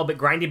 yes, it's a little bit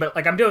grindy, but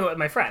like I'm doing it with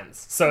my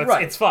friends. So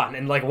it's fun.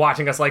 And like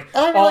watching us like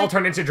all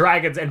turn into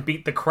dragons and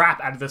beat the crap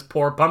out of this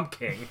poor Bump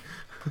King.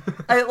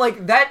 I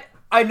like that.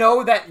 I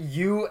know that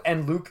you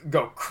and Luke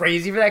go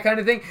crazy for that kind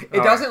of thing.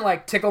 It doesn't,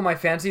 like, tickle my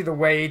fancy the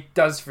way it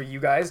does for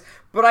you guys,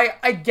 but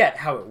I get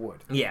how it would.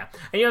 Yeah.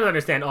 And you have to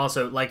understand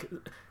also, like,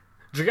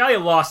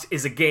 Dragalia Lost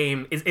is a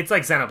game, it's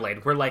like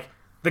Xenoblade, where, like,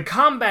 the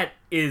combat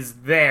is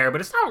there, but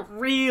it's not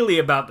really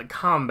about the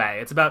combat.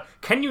 It's about,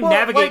 can you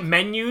navigate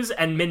menus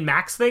and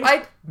min-max things?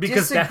 I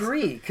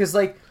disagree, because,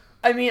 like,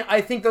 I mean, I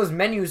think those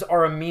menus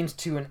are a means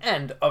to an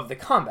end of the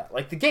combat.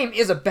 Like, the game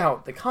is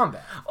about the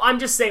combat. I'm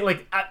just saying,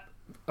 like,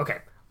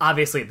 okay.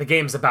 Obviously, the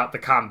game's about the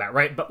combat,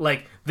 right? But,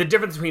 like, the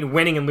difference between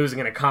winning and losing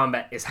in a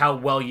combat is how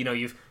well, have you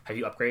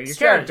upgraded your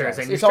characters.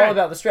 And it's all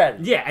about the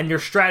strategy. Yeah, and your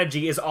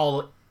strategy is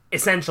all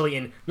essentially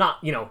in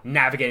not,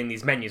 navigating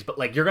these menus, but,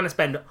 like, you're going to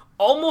spend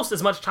almost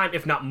as much time,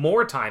 if not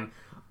more time,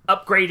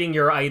 upgrading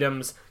your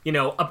items,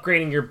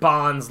 upgrading your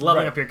bonds,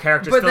 leveling up your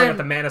characters, filling up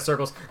the mana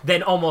circles,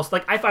 then almost,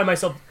 like, I find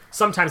myself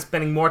sometimes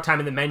spending more time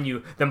in the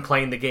menu than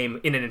playing the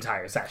game in an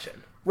entire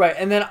session. Right,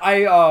 and then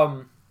I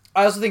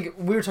also think,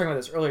 we were talking about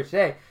this earlier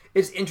today,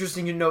 it's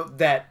interesting to note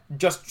that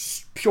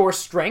just pure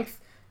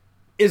strength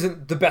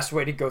isn't the best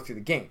way to go through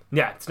the game.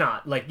 Yeah, it's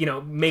not. Like,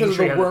 making because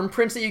of the worm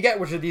prints that you get,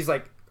 which are these,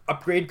 like,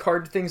 upgrade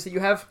card things that you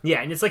have. Yeah,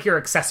 and it's like your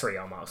accessory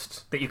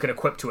almost that you can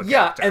equip to a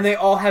character. Yeah, and they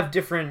all have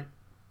different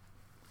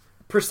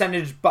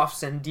percentage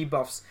buffs and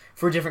debuffs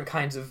for different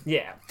kinds of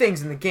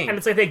things in the game. And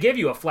it's like they give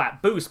you a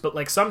flat boost, but,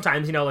 like,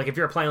 sometimes, like, if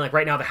you're playing, like,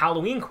 right now, the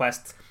Halloween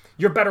quests,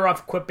 you're better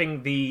off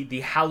equipping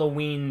the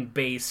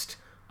Halloween-based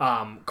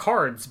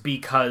cards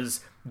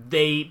because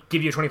they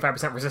give you a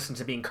 25% resistance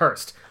to being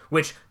cursed,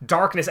 which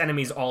darkness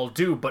enemies all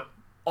do, but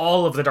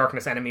all of the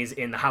darkness enemies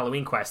in the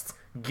Halloween quests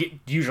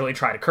usually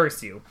try to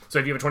curse you. So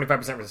if you have a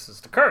 25%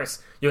 resistance to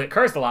curse, you'll get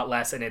cursed a lot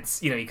less, and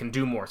it's, you can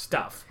do more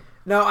stuff.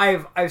 Now,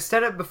 I've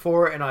said it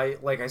before, and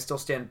I still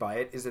stand by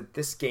it, is that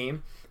this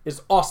game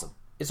is awesome.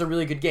 It's a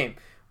really good game.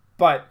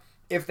 But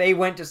if they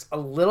went just a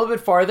little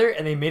bit farther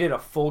and they made it a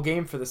full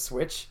game for the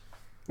Switch,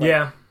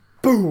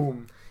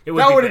 boom!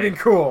 That would have been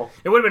cool.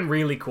 It would have been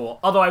really cool.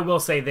 Although I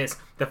will say this,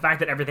 the fact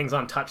that everything's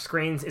on touch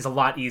screens is a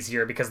lot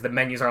easier because the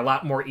menus are a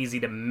lot more easy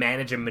to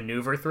manage and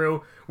maneuver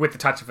through with the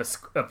touch of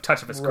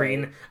a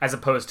screen as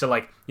opposed to,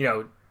 like,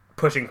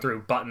 pushing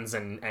through buttons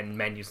and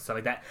menus and stuff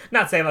like that.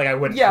 Not saying, like, I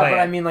wouldn't play but it.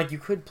 I mean, like, you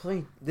could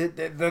play...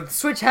 The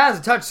Switch has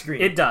a touch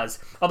screen. It does.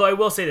 Although I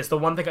will say this, the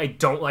one thing I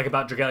don't like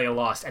about Dragalia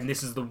Lost, and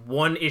this is the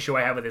one issue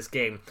I have with this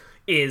game,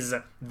 is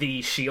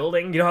the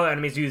shielding. You know how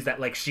enemies use that,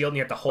 like, shield and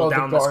you have to hold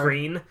down the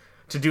screen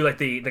to do, like,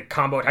 the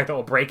combo attack that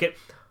will break it?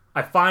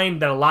 I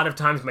find that a lot of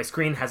times my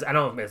screen has, I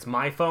don't know if it's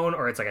my phone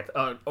or it's like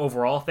an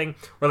overall thing,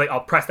 where like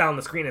I'll press down on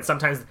the screen and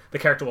sometimes the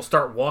character will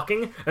start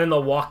walking and then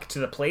they'll walk to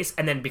the place,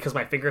 and then because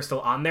my finger's still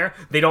on there,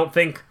 they don't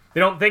think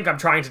I'm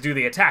trying to do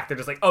the attack. They're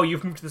just like, oh,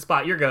 you've moved to the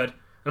spot, you're good.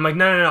 And I'm like,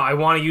 no, I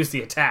want to use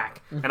the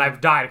attack. And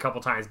I've died a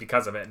couple times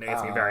because of it, and it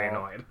gets me very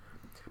annoyed.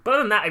 But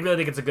other than that, I really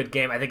think it's a good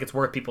game. I think it's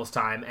worth people's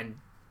time, and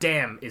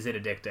damn, is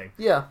it addicting.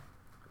 Yeah.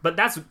 But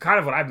that's kind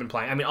of what I've been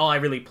playing. I mean, all I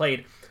really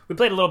played... We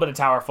played a little bit of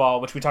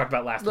Towerfall, which we talked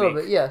about last week. A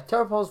little bit, yeah.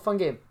 Towerfall's a fun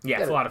game. Yeah,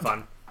 it's a lot of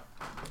fun.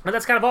 And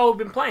that's kind of all we've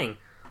been playing.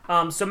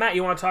 So, Matt,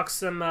 you want to talk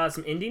some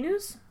indie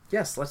news?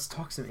 Yes, let's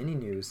talk some indie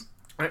news.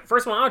 All right,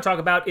 first one I want to talk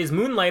about is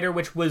Moonlighter,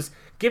 which was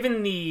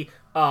given the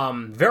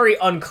very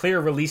unclear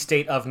release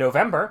date of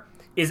November,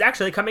 is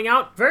actually coming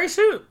out very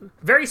soon.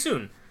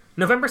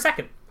 November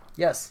 2nd.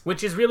 Yes.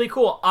 Which is really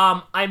cool.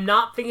 I'm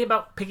not thinking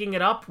about picking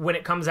it up when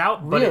it comes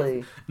out, but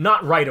really?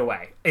 Not right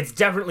away. It's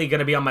definitely going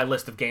to be on my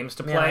list of games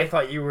to play. Man, I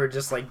thought you were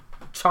just like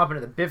chomping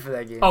at the bit for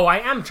that game. Oh, I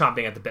am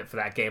chomping at the bit for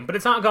that game, but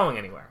it's not going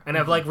anywhere. And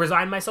I've like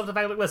resigned myself to the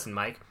fact, like, listen,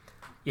 Mike,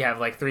 you have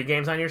like 3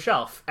 games on your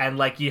shelf, and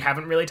like you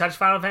haven't really touched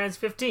Final Fantasy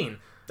 15.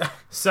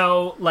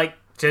 So like,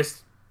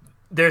 just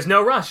there's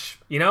no rush.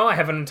 You know, I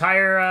have an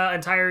entire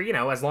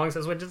as long as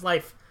I Switch is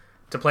life,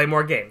 to play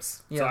more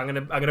games. Yeah. So I'm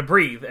gonna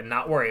breathe and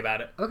not worry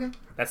about it. Okay.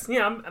 That's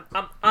I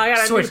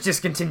gotta Switch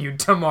discontinued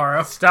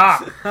tomorrow.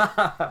 Stop.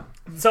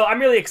 So I'm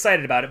really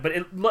excited about it. But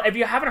if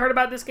you haven't heard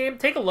about this game,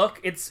 take a look.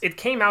 It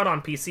came out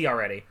on PC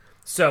already,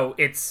 so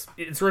its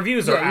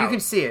reviews are out. Yeah, you can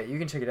see it. You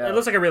can check it out. It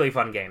looks like a really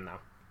fun game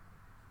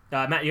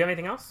though. Matt, you have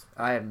anything else?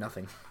 I have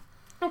nothing.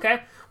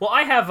 Okay. Well,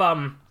 I have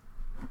a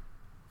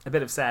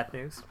bit of sad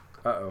news.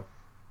 Uh-oh.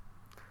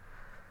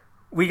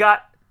 We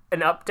got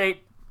an update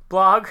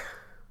blog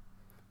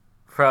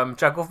from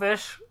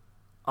Chucklefish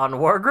on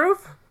Wargroove,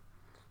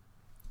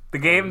 the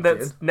game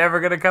that's never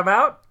going to come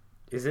out.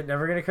 Is it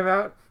never going to come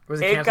out? Was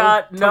it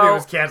canceled? It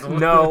was canceled.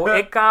 No,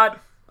 it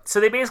got... So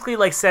they basically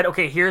like said,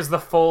 okay, here's the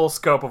full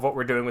scope of what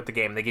we're doing with the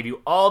game. They give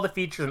you all the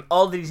features and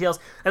all the details,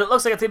 and it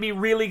looks like it's going to be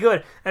really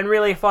good and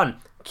really fun.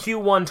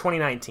 Q1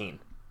 2019.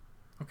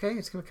 Okay,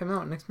 it's going to come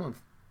out next month.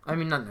 I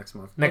mean, not next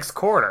month. Next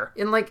quarter.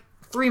 In like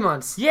 3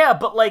 months. Yeah,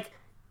 but like...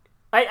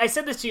 I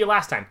said this to you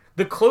last time.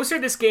 The closer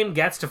this game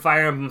gets to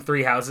Fire Emblem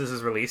Three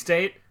Houses' release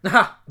date,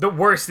 the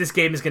worse this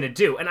game is going to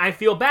do. And I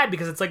feel bad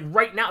because it's like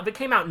right now, if it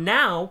came out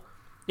now,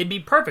 it'd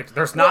be perfect.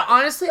 There's not... Well,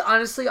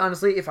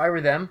 honestly, if I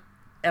were them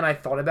and I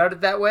thought about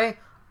it that way,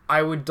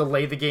 I would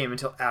delay the game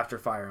until after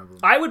Fire Emblem.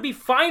 I would be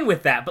fine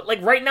with that. But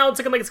like right now, it's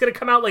like it's going to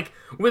come out like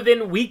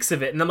within weeks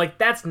of it. And I'm like,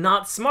 that's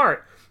not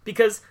smart.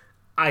 Because...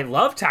 I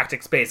love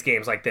tactics-based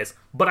games like this,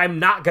 but I'm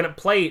not gonna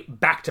play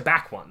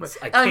back-to-back ones.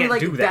 I can't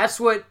do that.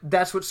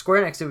 That's what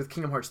Square Enix did with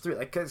Kingdom Hearts 3.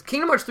 Like, because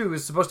Kingdom Hearts 3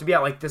 was supposed to be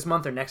out like this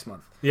month or next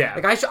month. Yeah.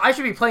 Like I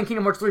should be playing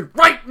Kingdom Hearts 3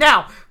 right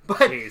now,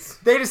 but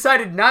Jeez. They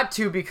decided not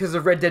to because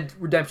of Red Dead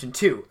Redemption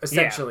 2,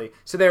 essentially. Yeah.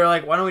 So they were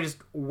like, why don't we just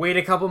wait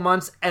a couple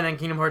months and then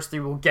Kingdom Hearts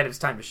 3 will get its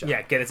time to shine.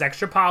 Yeah, get its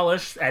extra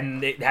polish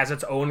and it has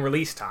its own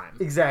release time.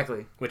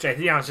 Exactly. Which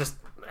it's just.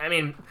 I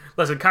mean,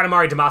 listen,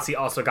 Katamari Damacy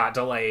also got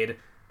delayed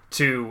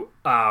to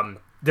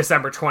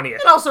December 20th.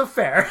 And also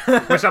fair.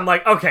 Which I'm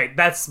like, okay,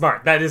 that's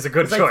smart. That is a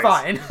good choice. Like,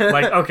 fine.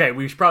 Like, okay,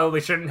 we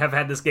probably shouldn't have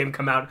had this game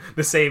come out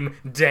the same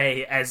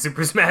day as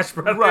Super Smash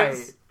Bros. Right.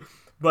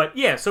 But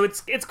yeah, so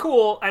it's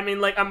cool. I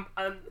mean, like,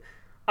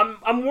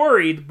 I'm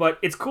worried, but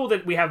it's cool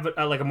that we have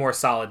like a more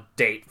solid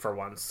date for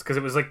once, because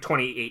it was like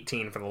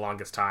 2018 for the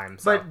longest time.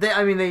 So. But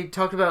they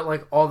talked about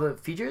like all the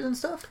features and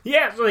stuff.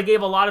 Yeah, so they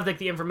gave a lot of like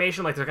the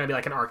information. Like there's going to be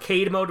like an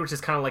arcade mode, which is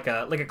kind of like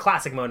a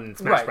classic mode in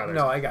Smash Brothers.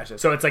 No, I gotcha.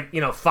 So it's like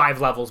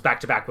 5 levels back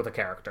to back with a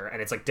character,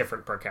 and it's like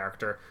different per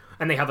character.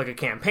 And they have like a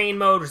campaign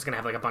mode, which is going to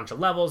have like a bunch of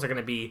levels.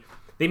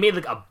 They made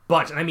like a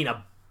bunch, and I mean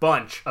a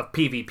bunch of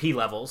PvP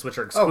levels, which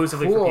are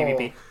exclusively for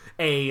PvP.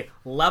 A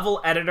level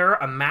editor,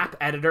 a map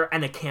editor,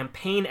 and a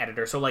campaign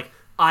editor. So, like,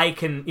 I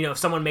can, if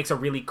someone makes a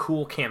really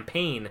cool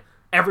campaign,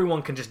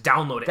 everyone can just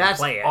download it and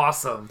play it. That's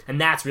awesome.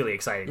 And that's really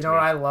exciting to me. You know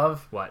what I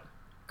love? What?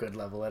 Good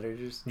level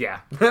editors.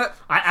 Yeah.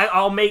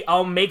 I'll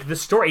make the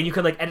story, and you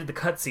can, like, edit the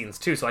cutscenes,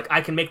 too. So, like,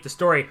 I can make the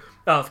story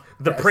of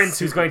the prince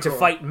who's going to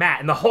fight Matt,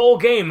 and the whole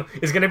game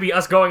is going to be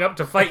us going up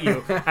to fight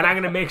you, and I'm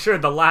going to make sure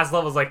the last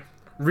level is, like,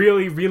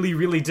 really, really,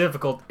 really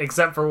difficult,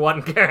 except for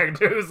one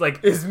character who's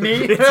like, is me?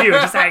 It's you,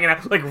 just hanging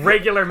out, like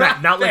regular Matt,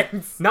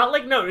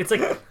 it's like,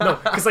 no,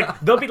 because like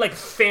there'll be like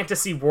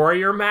fantasy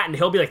warrior Matt, and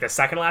he'll be like the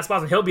second last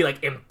boss, and he'll be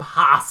like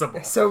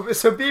impossible. So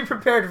be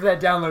prepared for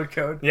that download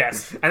code.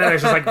 Yes, and then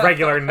there's just like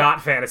regular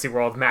not fantasy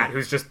world Matt,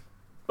 who's just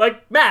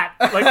like Matt,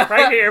 like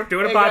right here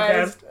doing a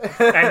podcast,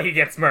 and he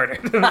gets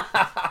murdered.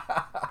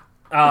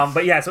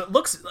 But yeah, so it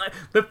looks,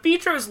 the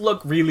features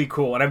look really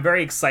cool, and I'm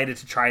very excited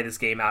to try this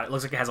game out. It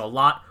looks like it has a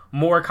lot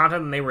more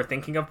content than they were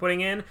thinking of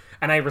putting in,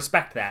 and I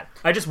respect that.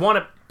 I just want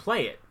to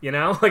play it,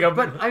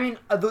 But, I mean,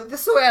 this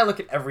is the way I look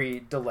at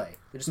every delay.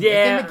 They're just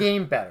making the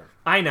game better.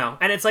 I know,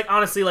 and it's like,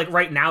 honestly, like,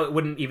 right now, it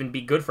wouldn't even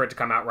be good for it to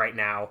come out right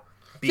now.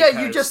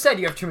 Yeah, you just said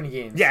you have too many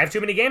games. Yeah, I have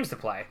too many games to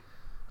play.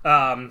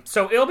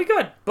 So it'll be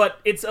good, but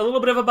it's a little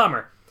bit of a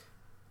bummer.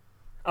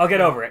 I'll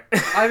get over it.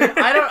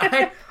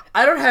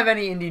 I don't have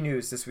any indie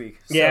news this week.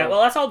 So. Yeah,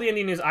 well, that's all the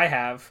indie news I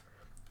have.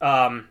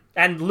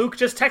 And Luke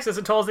just texted us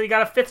and told us that he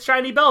got a 5th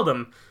shiny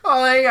Beldum.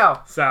 Oh, there you go.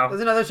 So there's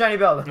another shiny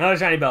Beldum. Another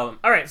shiny Beldum.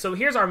 All right, so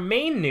here's our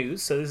main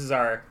news. So this is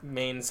our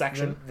main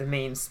section. The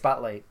main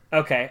spotlight.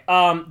 Okay.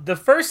 The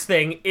first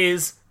thing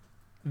is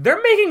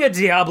they're making a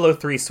Diablo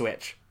 3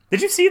 Switch.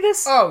 Did you see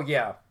this? Oh,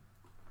 yeah.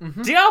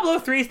 Mm-hmm. Diablo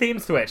 3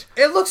 themed Switch.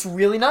 It looks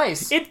really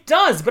nice. It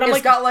does, but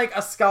it's got like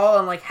a skull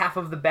on like half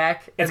of the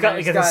back. It's got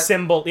a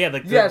symbol. Yeah, the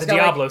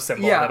Diablo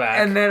symbol on the back.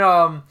 And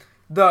then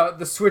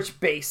the Switch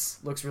base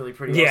looks really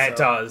pretty. Yeah, also. it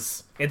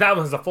does. That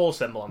was the full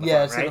symbol on the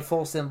front, it's right? the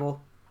full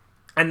symbol.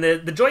 And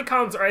the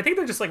Joy-Cons I think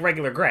they're just like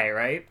regular gray,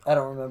 right? I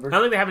don't remember. I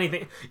don't think they have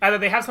anything. Either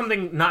they have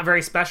something not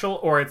very special,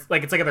 or it's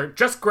like either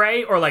just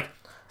gray or like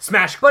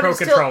Smash Pro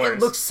controllers. It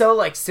looks so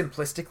like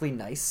simplistically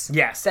nice.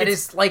 Yes, that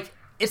is like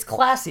it's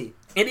classy.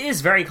 It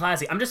is very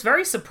classy. I'm just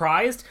very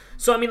surprised.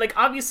 So I mean, like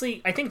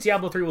obviously, I think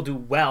Diablo 3 will do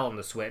well on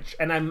the Switch,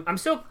 and I'm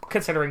still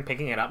considering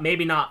picking it up.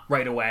 Maybe not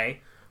right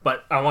away,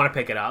 but I want to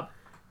pick it up.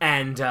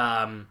 And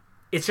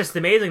it's just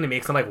amazing to me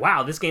because I'm like,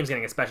 wow, this game's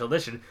getting a special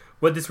edition.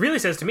 What this really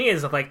says to me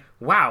is like,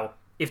 wow,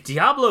 if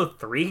Diablo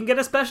 3 can get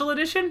a special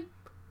edition,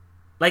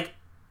 like,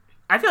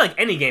 I feel like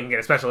any game can get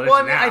a special edition.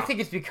 Well, I mean, now. I think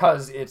it's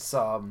because it's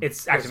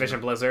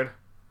Activision Blizzard.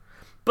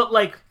 But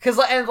like,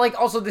 and like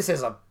also this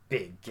is a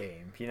big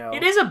game, you know.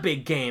 It is a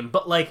big game,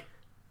 but like,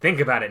 think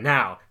about it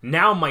now.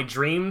 Now my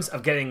dreams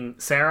of getting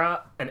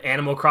Sarah an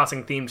Animal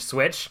Crossing themed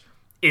Switch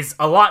is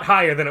a lot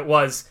higher than it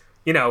was,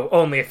 you know,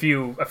 only a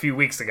few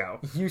weeks ago.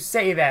 You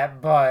say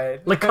that,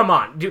 but like, come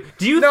on. Do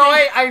you? No,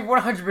 think... I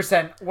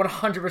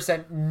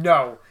 100%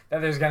 know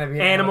that there's gonna be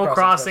an Animal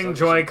Crossing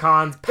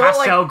Joy-Cons,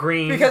 pastel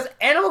green. Because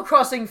Animal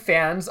Crossing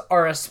fans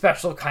are a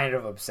special kind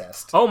of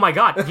obsessed. Oh my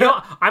god! You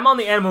know, I'm on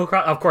the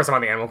Of course, I'm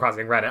on the Animal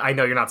Crossing Reddit. I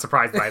know you're not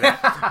surprised by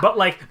that, but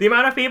like the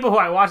amount of people who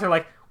I watch are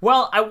like,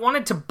 well, I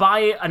wanted to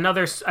buy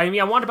another. I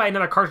wanted to buy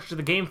another cartridge of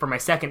the game for my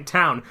second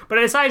town, but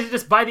I decided to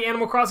just buy the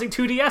Animal Crossing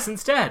 2DS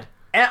instead.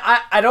 And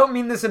I don't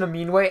mean this in a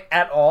mean way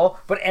at all,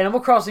 but Animal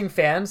Crossing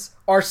fans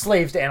are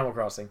slaves to Animal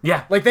Crossing.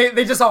 Yeah. Like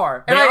they just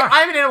are. And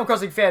I'm an Animal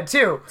Crossing fan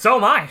too. So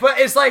am I. But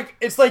it's like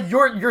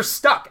you're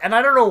stuck. And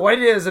I don't know what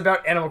it is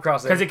about Animal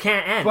Crossing. Because it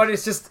can't end. But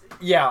it's just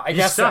I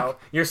guess stuck.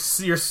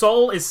 so. Your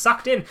soul is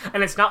sucked in,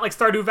 and it's not like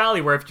Stardew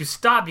Valley where if you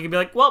stop you can be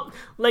like, well,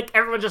 like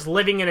everyone's just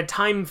living in a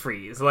time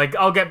freeze. Like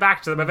I'll get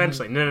back to them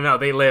eventually. No,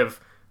 they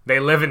live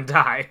and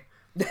die.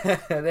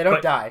 They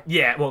don't die.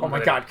 Yeah, well, oh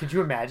my god, could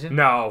you imagine?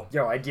 No.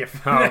 Yo, idea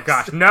for Oh next.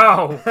 gosh,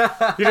 no.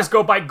 You just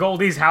go by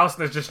Goldie's house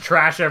and there's just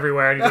trash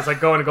everywhere and you just like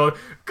go and go,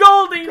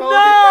 Goldie,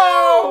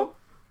 no!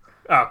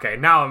 Okay,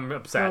 now I'm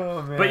upset.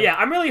 Oh, man. But yeah,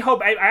 I'm really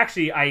hoping.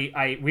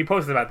 We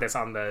posted about this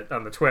on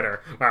the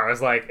Twitter where I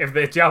was like, if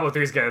the Diablo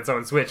 3's get its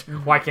own Switch,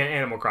 why can't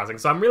Animal Crossing?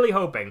 So I'm really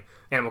hoping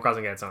Animal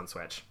Crossing gets its own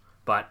Switch.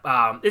 But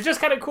it's just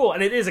kind of cool,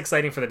 and it is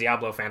exciting for the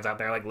Diablo fans out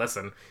there. Like,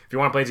 listen, if you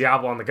want to play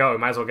Diablo on the go, you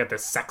might as well get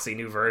this sexy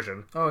new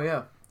version. Oh,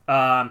 yeah.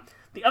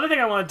 The other thing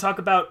I want to talk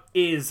about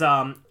is,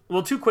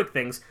 two quick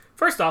things.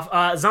 First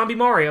off, Zombie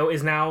Mario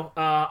is now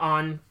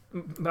on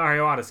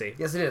Mario Odyssey.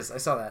 Yes, it is. I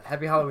saw that.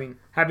 Happy Halloween.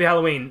 Happy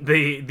Halloween.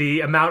 The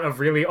amount of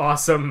really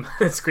awesome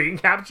screen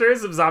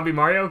captures of Zombie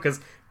Mario,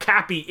 because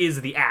Cappy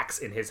is the axe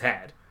in his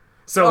head.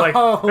 So, like,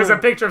 there's a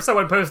picture of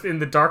someone posted in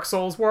the Dark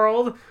Souls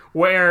world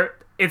where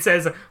it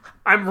says,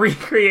 I'm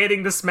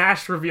recreating the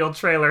Smash reveal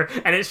trailer,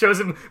 and it shows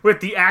him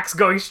with the axe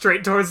going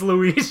straight towards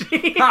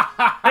Luigi.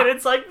 And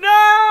it's like,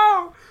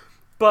 no!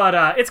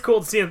 But it's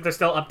cool to see that they're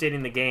still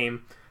updating the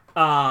game.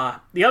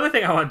 The other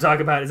thing I want to talk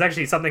about is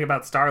actually something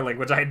about Starlink,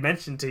 which I had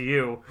mentioned to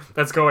you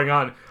that's going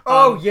on.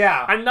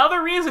 Yeah.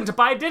 Another reason to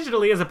buy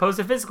digitally as opposed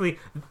to physically,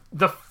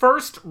 the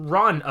first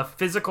run of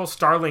physical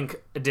Starlink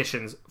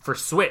editions for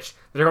Switch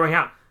that are going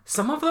out,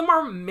 some of them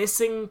are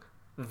missing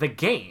the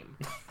game.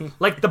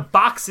 Like, the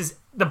box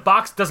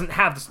doesn't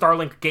have the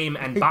Starlink game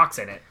and box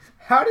in it.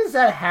 How does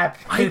that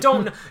happen? I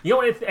don't know. You know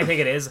what I think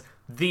it is?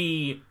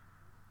 The,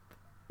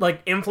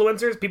 like,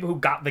 influencers, people who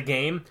got the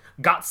game,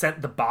 got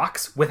sent the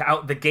box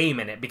without the game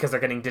in it because they're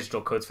getting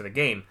digital codes for the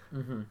game.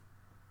 Mm-hmm.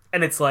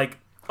 And it's like,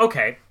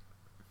 okay,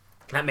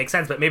 that makes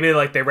sense, but maybe,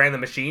 like, they ran the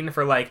machine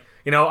for, like,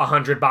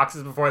 100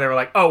 boxes before they were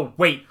like, oh,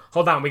 wait,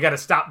 hold on, we gotta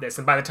stop this.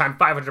 And by the time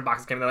 500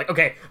 boxes came, they're like,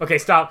 okay,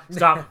 stop.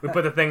 We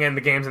put the thing in,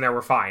 the games in there,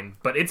 we're fine.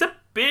 But it's a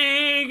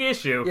big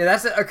issue. Yeah,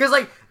 that's it. Because,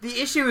 like,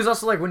 the issue is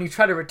also, like, when you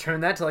try to return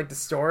that to, like, the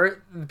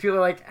store, people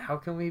are like, how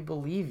can we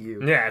believe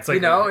you? Yeah, it's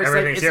like,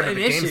 everything's here, but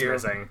the game's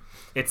missing.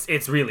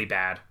 It's really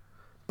bad.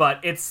 But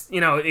it's,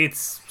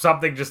 it's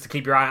something just to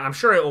keep your eye on. I'm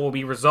sure it will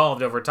be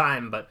resolved over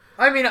time, but...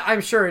 I mean,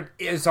 I'm sure it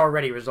is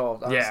already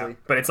resolved, honestly. Yeah,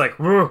 but it's like,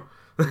 woo.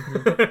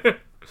 Mm-hmm.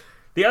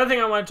 The other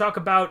thing I want to talk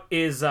about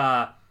is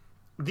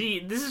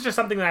this is just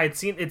something that I had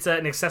seen. It's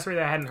an accessory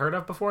that I hadn't heard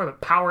of before.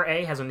 But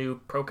PowerA has a new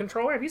Pro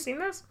controller. Have you seen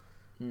this?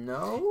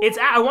 No.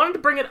 I wanted to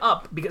bring it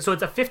up because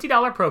it's a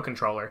 $50 Pro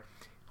controller.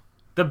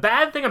 The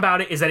bad thing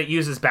about it is that it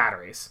uses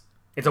batteries.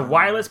 It's a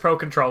wireless Pro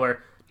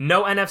controller,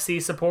 no NFC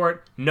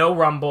support, no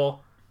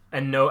rumble,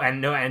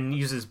 and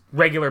uses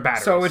regular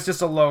batteries. So it's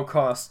just a low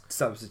cost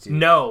substitute.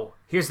 No.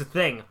 here's the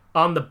thing.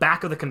 On the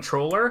back of the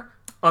controller,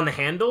 on the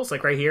handles,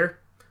 like right here.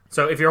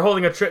 So if you're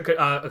holding a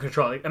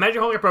controller, imagine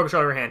you're holding a Pro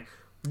Controller in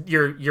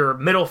your hand, your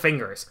middle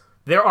fingers,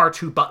 there are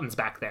 2 buttons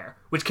back there,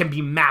 which can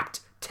be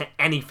mapped to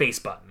any face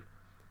button.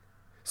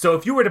 So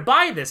if you were to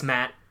buy this,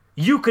 Matt,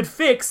 you could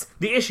fix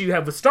the issue you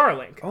have with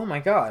Starlink. Oh my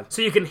god.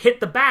 So you can hit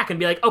the back and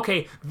be like,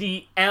 okay,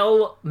 the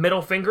L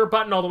middle finger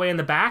button all the way in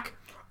the back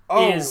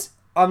is...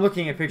 I'm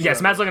looking at pictures.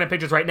 Yes, Matt's looking at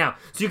pictures right now.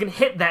 So you can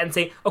hit that and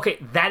say, okay,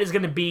 that is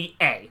going to be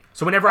A.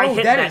 So whenever I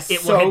hit that,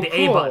 it will hit the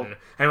A button.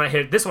 And when I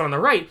hit this one on the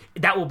right,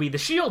 that will be the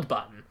shield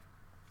button.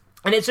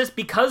 And it's just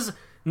because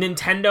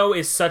Nintendo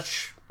is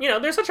such...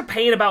 they're such a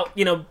pain about,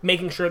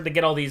 making sure to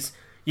get all these,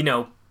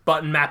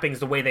 button mappings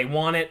the way they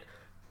want it.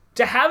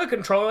 To have a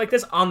controller like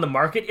this on the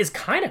market is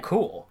kind of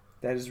cool.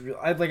 That is real.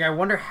 I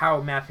wonder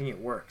how mapping it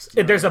works.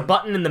 There's a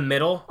button in the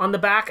middle on the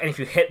back, and if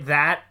you hit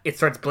that, it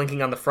starts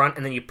blinking on the front,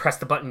 and then you press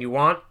the button you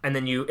want, and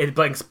then it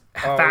blinks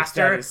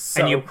faster,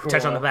 and you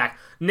touch on the back.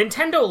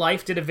 Nintendo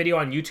Life did a video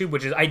on YouTube,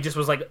 which is I just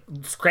was like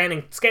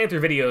scanning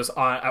through videos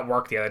at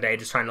work the other day,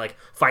 just trying to like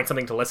find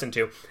something to listen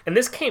to, and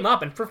this came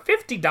up, and for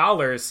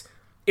 $50,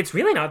 it's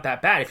really not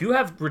that bad. If you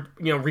have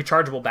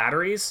rechargeable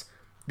batteries,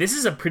 this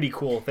is a pretty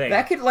cool thing.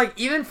 That could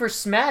even for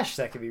Smash,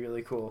 that could be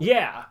really cool.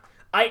 Yeah,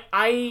 I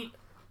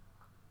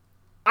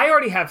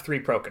already have 3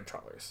 Pro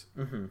controllers,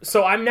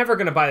 so I'm never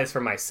going to buy this for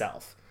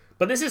myself.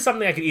 But this is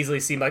something I could easily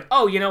see, like,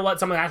 oh, you know what,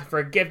 someone asked for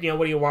a gift,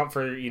 what do you want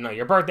for,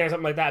 your birthday or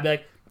something like that? I'd be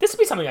like, this would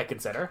be something I'd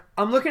consider.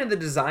 I'm looking at the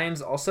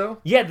designs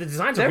also. Yeah, the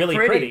designs are really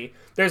pretty.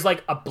 There's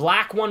like a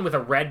black one with a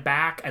red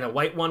back, and a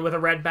white one with a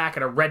red back,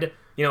 and a red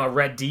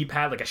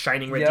D-pad, like a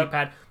shining red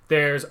D-pad.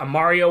 There's a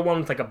Mario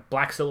one with like a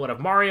black silhouette of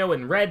Mario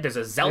in red. There's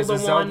a Zelda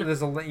one.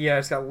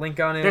 It's got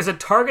Link on it. There's a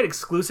Target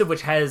exclusive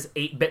which has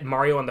 8-bit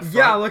Mario on the front.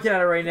 Yeah, I'm looking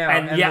at it right now.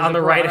 And on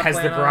the right it has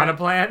the Piranha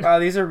Plant. Wow,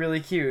 these are really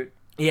cute.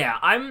 Yeah,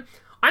 I'm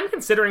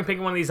considering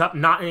picking one of these up,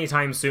 not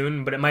anytime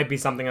soon, but it might be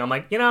something I'm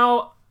like, I think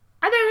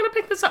I'm gonna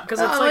pick this up because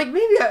it's like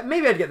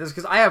maybe I'd get this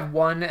because I have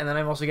one, and then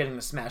I'm also getting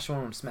the Smash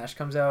one when Smash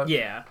comes out.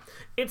 Yeah,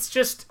 it's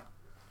just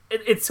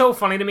it's so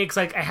funny to me because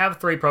like I have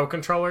 3 Pro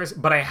controllers,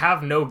 but I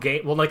have no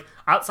game. Well, like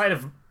outside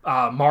of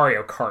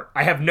Mario Kart,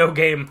 I have no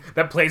game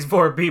that plays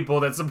 4 people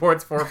that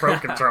supports 4 Pro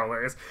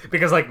controllers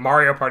because like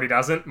Mario Party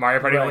doesn't.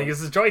 Mario Party only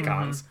uses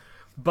Joy-Cons.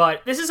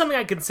 But this is something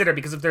I consider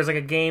because if there's like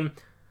a game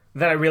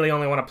that I really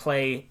only want to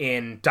play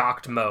in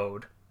docked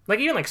mode, like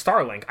even like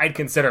Starlink, I'd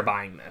consider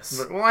buying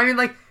this. Well, I mean,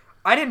 like,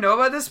 I didn't know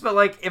about this, but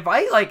like if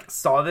I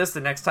saw this the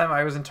next time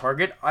I was in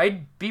Target,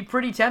 I'd be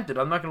pretty tempted.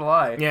 I'm not gonna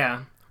lie.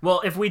 Yeah.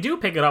 Well, if we do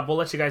pick it up, we'll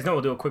let you guys know.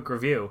 We'll do a quick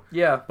review.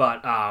 Yeah.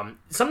 But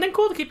something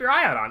cool to keep your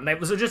eye out on. It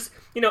was just,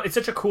 it's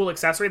such a cool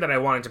accessory that I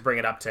wanted to bring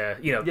it up to,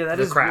 yeah, that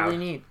the is crowd. really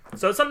neat.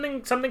 So it's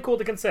something cool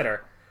to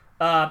consider.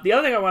 The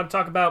other thing I want to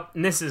talk about,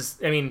 and this is,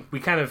 we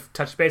kind of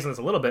touched base on this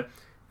a little bit.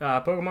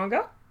 Pokemon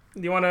Go.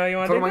 You want to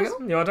take this?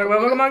 You want to talk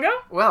about Pokemon Go?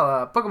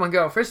 Well, Pokemon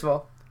Go. First of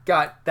all,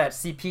 got that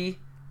CP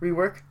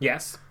rework.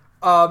 Yes.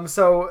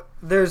 So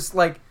there's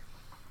like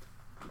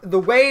the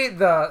way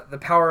the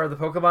power of the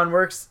Pokemon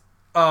works.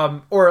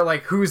 Or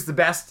like who's the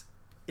best,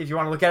 if you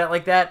want to look at it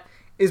like that,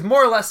 is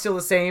more or less still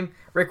the same.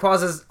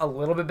 Rayquaza's a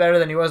little bit better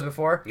than he was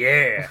before.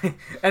 Yeah.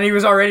 And he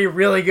was already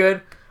really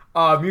good.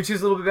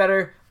 Mewtwo's a little bit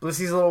better.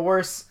 Blissey's a little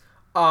worse.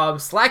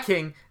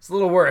 Slacking is a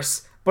little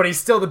worse, but he's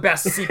still the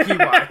best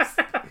CP-wise.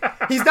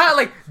 He's not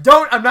like,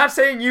 I'm not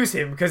saying use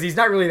him, because he's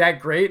not really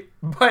that great,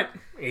 but...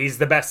 He's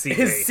the best CP.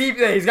 His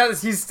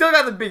CP, he's still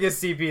got the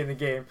biggest CP in the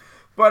game.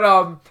 But,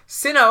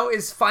 Sinnoh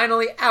is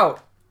finally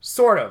out.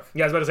 Sort of.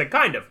 Yeah, I was about to say,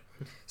 kind of.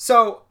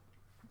 So,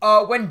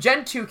 when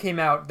Gen 2 came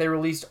out, they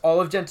released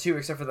all of Gen 2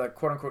 except for the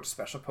quote-unquote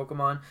special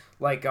Pokemon,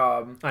 like,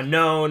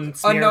 Unknown,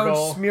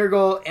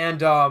 Smeargle,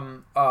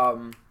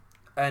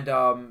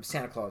 and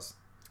Santa Claus.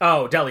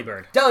 Oh,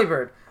 Delibird.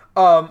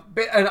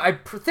 And I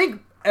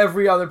think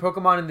every other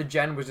Pokemon in the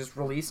gen was just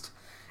released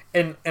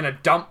in a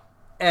dump,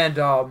 and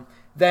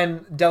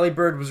then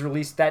Delibird was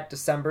released that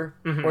December,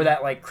 or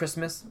that, like,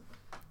 Christmas,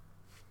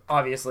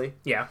 obviously.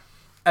 Yeah.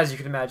 As you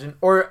can imagine.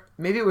 Or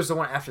maybe it was the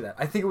one after that.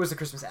 I think it was the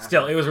Christmas after.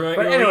 Still, it was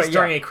released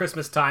during a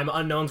Christmas time.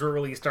 Unknowns were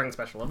released during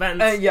special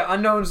events.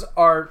 Unknowns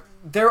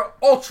they're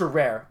ultra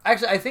rare.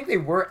 Actually, I think they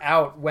were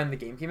out when the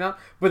game came out,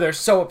 but they're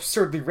so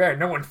absurdly rare.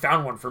 No one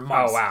found one for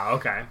months. Oh, wow,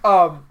 okay.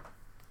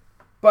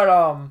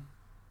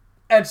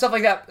 And stuff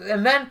like that.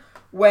 And then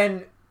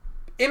when,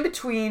 in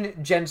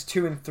between Gens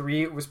 2 and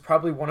 3, it was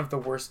probably one of the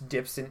worst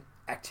dips in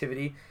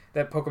activity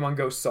that Pokemon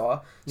Go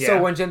saw. Yeah.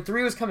 So when Gen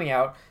 3 was coming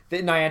out,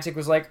 Niantic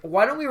was like,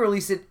 why don't we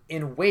release it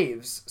in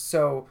waves?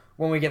 So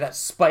when we get that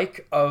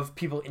spike of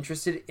people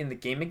interested in the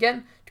game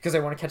again, because they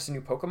want to catch the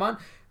new Pokemon,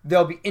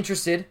 they'll be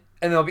interested,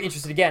 and they'll be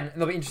interested again,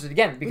 and they'll be interested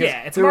again. Because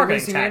it's a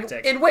marketing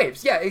tactic. In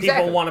waves, yeah,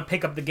 exactly. People want to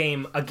pick up the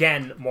game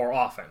again more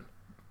often.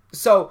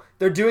 So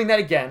they're doing that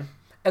again,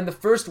 and the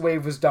first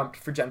wave was dumped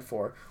for Gen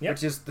 4,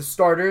 which is the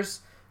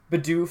starters,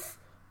 Bidoof,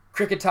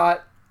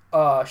 Kricketot,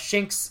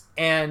 Shinx,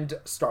 and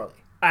Starly.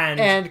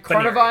 And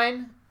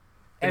Carnivine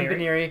and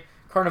Baneri.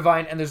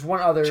 Carnivine, and there's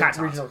one other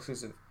regional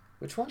exclusive.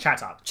 Which one?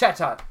 Chatot.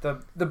 Chatot,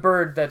 the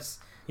bird that's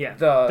Yeah,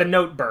 the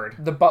note bird.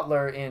 The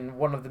butler in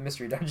one of the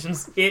mystery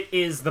dungeons. It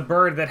is the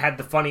bird that had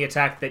the funny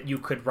attack that you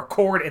could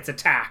record its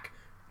attack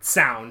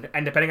sound,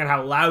 and depending on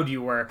how loud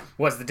you were,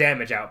 was the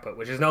damage output,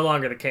 which is no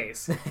longer the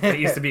case. It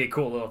used to be a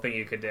cool little thing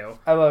you could do.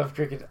 I love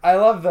cricket. I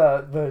love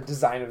the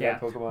design of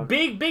that Pokemon.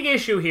 Big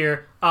issue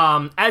here.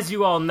 As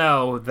you all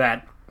know,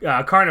 that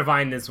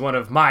Carnivine is one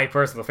of my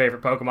personal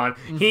favorite Pokemon.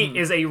 Mm-hmm. He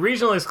is a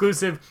regional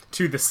exclusive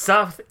to the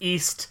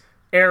southeast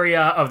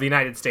area of the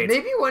United States.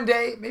 Maybe one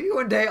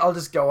day I'll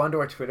just go onto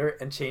our Twitter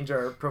and change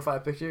our profile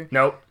picture.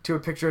 Nope. To a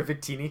picture of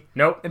Victini.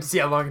 Nope. And see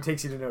how long it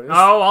takes you to notice.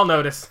 Oh, I'll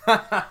notice.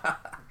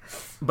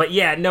 But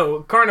yeah,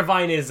 no,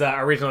 Carnivine is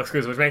a regional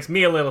exclusive, which makes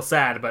me a little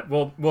sad, but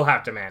we'll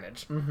have to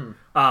manage.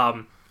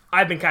 Mm-hmm.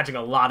 I've been catching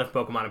a lot of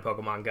Pokemon in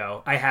Pokemon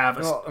Go. I have...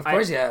 of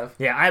course you have.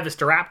 Yeah, I have a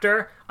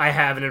Staraptor, I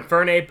have an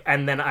Infernape,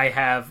 and then I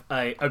have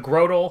a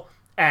Grotle,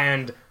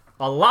 and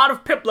a lot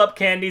of Piplup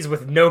candies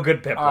with no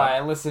good Piplup.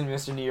 Alright, listen,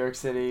 Mr. New York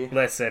City.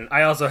 Listen,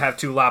 I also have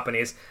 2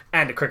 Lopunnies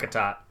and a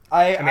Kricketot.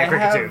 I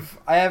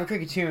have a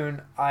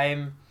Kricketune.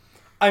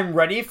 I'm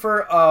ready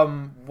for,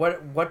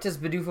 what does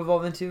Bidoof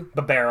evolve into?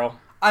 Barrel.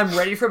 I'm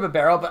ready for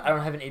Barrel, but I don't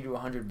have an 80 to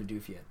 100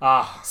 Bidoof yet.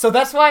 Ah. So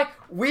that's why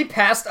we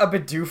passed a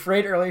Bidoof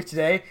raid earlier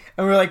today,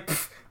 and we were like,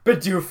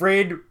 Bidoof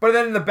raid. But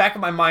then in the back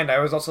of my mind, I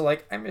was also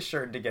like, I'm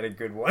assured to get a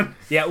good one.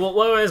 Yeah, well,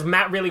 what it is,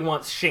 Matt really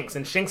wants Shinx,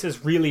 and Shinx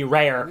is really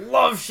rare.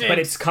 Love Shinx! But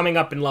it's coming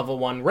up in level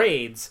 1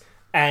 raids.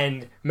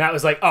 And Matt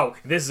was like, oh,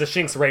 this is a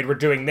Shinx raid, we're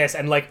doing this.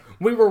 And, like,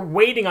 we were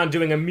waiting on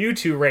doing a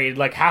Mewtwo raid,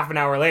 like, half an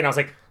hour later. I was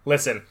like,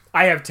 listen,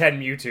 I have 10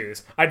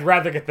 Mewtwo's. I'd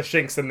rather get the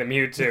Shinx than the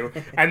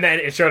Mewtwo. And then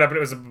it showed up and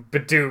it was a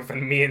Bidoof,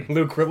 and me and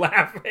Luke were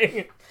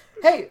laughing.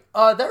 Hey,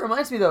 that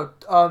reminds me, though.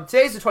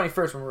 Today's the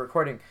 21st when we're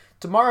recording.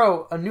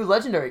 Tomorrow, a new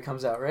Legendary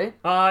comes out, right?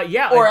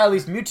 Yeah. Or at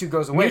least Mewtwo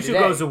goes away Mewtwo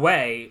goes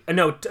away.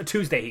 No,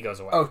 Tuesday he goes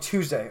away. Oh,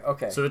 Tuesday.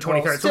 Okay. So the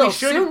 23rd. Well,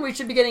 so soon we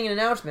should be getting an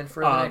announcement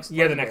for the next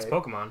Legendary. The next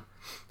Pokemon.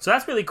 So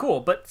that's really cool.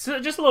 But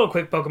just a little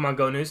quick Pokemon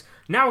Go news.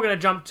 Now we're going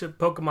to jump to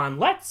Pokemon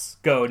Let's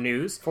Go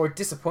news. For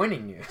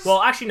disappointing news.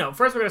 Well, actually, no.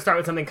 First, we're going to start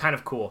with something kind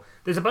of cool.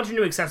 There's a bunch of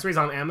new accessories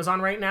on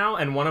Amazon right now,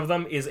 and one of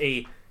them is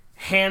a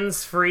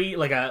hands-free,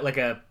 like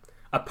a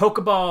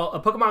Pokeball, a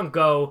Pokemon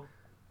Go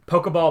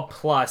Pokeball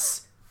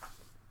Plus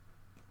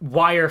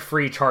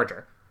wire-free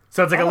charger.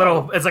 So it's like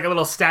a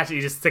little statue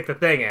you just stick the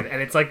thing in, and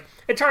it's like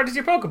it charges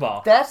your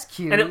Pokeball. That's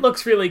cute, and it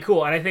looks really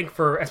cool. And I think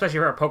especially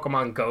for our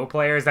Pokemon Go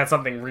players, that's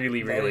something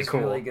really really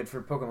cool. Really good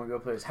for Pokemon Go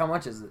players. How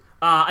much is it?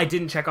 I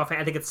didn't check off.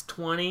 I think it's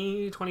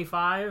 20,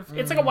 25.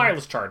 It's like a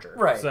wireless charger,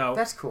 right? So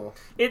that's cool.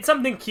 It's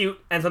something cute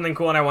and something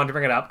cool, and I wanted to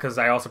bring it up because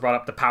I also brought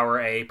up the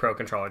Power A Pro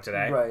controller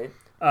today,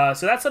 right?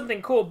 So that's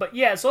something cool. But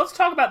yeah, so let's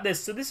talk about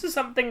this. So this is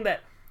something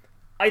that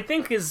I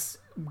think has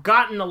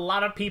gotten a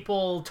lot of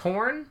people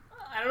torn.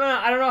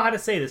 I don't know how to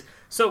say this.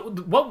 So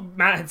what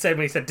Matt had said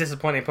when he said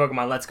disappointing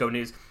Pokemon Let's Go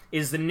news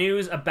is the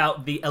news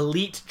about the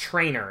elite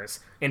trainers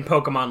in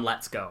Pokemon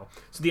Let's Go.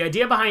 So the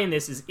idea behind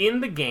this is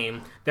in the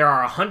game, there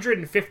are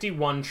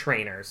 151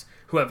 trainers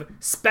who have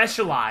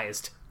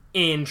specialized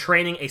in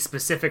training a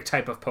specific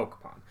type of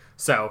Pokemon.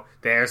 So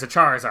there's a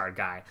Charizard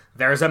guy,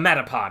 there's a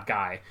Metapod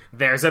guy,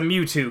 there's a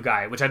Mewtwo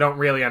guy, which I don't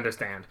really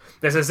understand.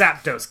 There's a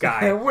Zapdos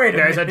guy,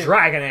 there's a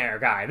Dragonair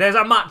guy, there's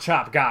a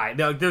Machop guy.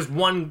 There's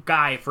one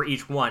guy for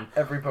each one.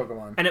 Every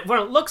Pokemon. And what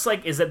it looks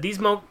like is that these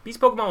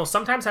Pokemon will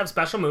sometimes have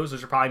special moves,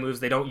 which are probably moves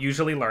they don't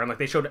usually learn. Like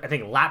they showed, I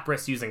think,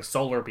 Lapras using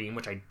Solar Beam,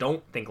 which I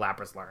don't think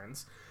Lapras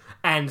learns.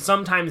 And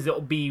sometimes they'll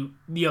be,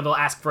 they'll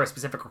ask for a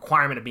specific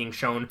requirement of being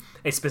shown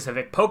a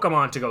specific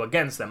Pokemon to go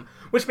against them,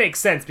 which makes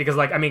sense because,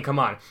 like, I mean, come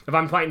on, if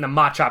I'm fighting the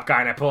Machop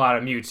guy and I pull out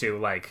a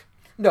Mewtwo, like,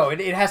 no,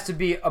 it has to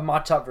be a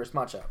Machop versus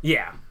Machop.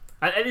 Yeah,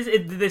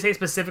 did they say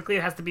specifically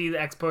it has to be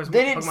the X-Pose?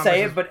 They didn't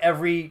say it, but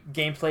every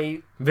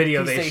gameplay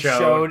video they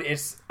showed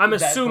it's. I'm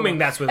assuming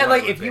that's what. And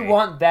like, if you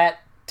want that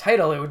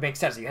title, it would make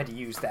sense that you had to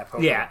use that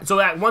Pokemon. Yeah, so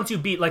that once you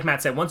beat, like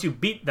Matt said, once you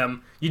beat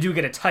them, you do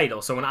get a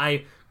title. So when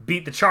I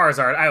beat the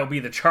Charizard, I will be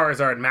the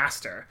Charizard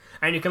Master.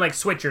 And you can, like,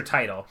 switch your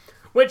title.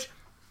 Which,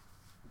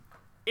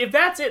 if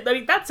that's it, I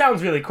mean, that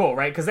sounds really cool,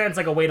 right? Because then it's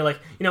like a way to,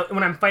 like, you know,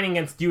 when I'm fighting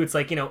against you, it's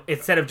like, you know,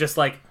 instead of just,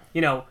 like, you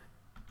know,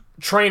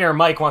 Trainer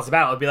Mike wants to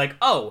battle, it'd be like,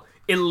 oh,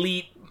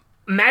 Elite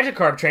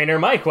Magikarp Trainer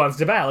Mike wants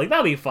to battle. Like,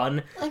 that'd be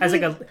fun. As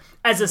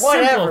a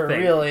simple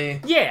thing.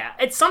 Really. Yeah,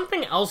 it's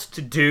something else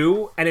to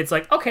do, and it's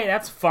like, okay,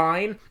 that's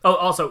fine. Oh,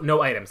 also,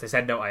 no items. They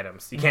said no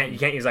items. You can't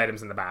use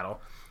items in the battle.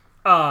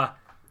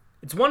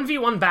 It's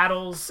 1v1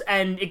 battles,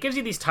 and it gives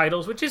you these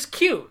titles, which is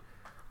cute.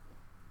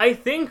 I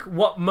think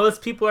what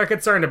most people are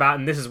concerned about,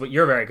 and this is what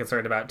you're very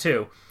concerned about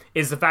too,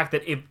 is the fact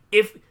that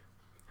if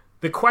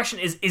the question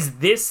is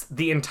this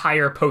the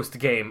entire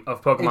post-game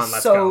of Pokemon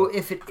Let's Go? So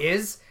if it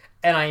is,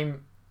 and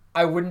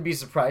I wouldn't be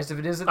surprised if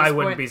it is at this point. I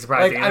wouldn't be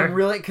surprised either. I'm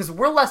really, because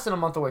we're less than a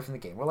month away from the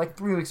game. We're like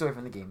 3 weeks away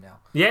from the game now.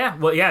 Yeah,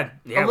 well, yeah,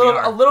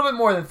 a little bit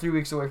more than 3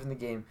 weeks away from the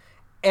game.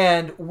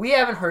 And we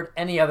haven't heard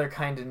any other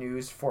kind of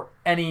news for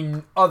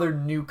any other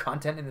new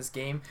content in this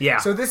game. Yeah.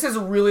 So this is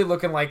really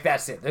looking like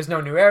that's it. There's no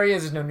new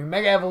areas. There's no new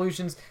Mega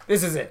Evolutions.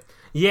 This is it.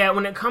 Yeah,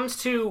 when it comes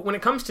to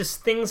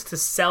things to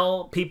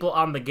sell people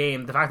on the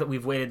game, the fact that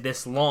we've waited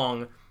this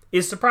long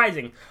is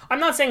surprising. I'm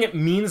not saying it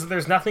means that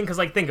there's nothing, because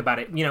like think about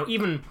it, you know,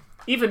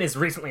 even as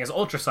recently as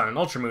Ultra Sun and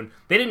Ultra Moon,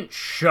 they didn't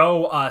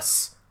show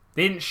us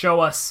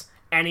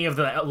any of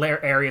the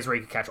areas where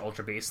you could catch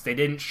Ultra Beasts. They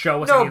didn't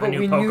show us any of the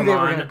new Pokemon. No, but we knew they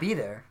were going to be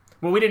there.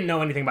 Well, we didn't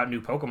know anything about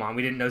new Pokemon.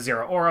 We didn't know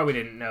Zeraora, we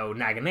didn't know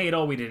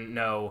Naganadel, we didn't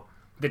know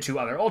the 2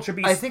 other Ultra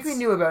Beasts. I think we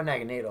knew about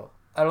Naganadel.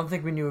 I don't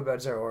think we knew about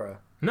Zeraora.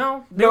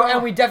 No,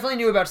 and we definitely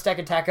knew about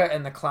Stakataka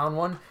and the Clown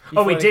one.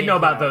 Oh, we did know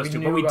about those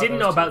two, but we didn't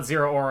know about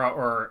Zeraora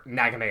or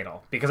Naganadel,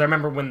 because I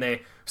remember when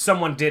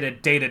someone did a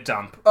data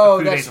dump a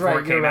few days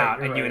before it came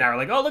out, and you and I were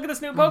like, "Oh, look at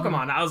this new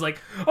Pokemon!" I was like,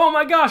 "Oh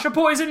my gosh, a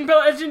poison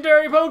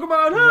legendary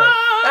Pokemon!"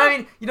 Right. I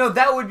mean, you know,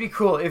 that would be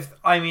cool.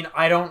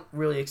 I don't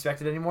really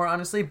expect it anymore,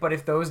 honestly. But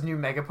if those new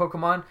Mega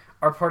Pokemon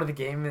are part of the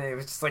game and it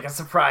was just like a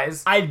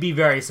surprise, I'd be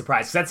very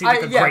surprised. That seems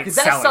like a great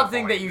selling that's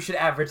something point. that you should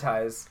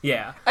advertise.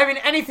 Yeah, I mean,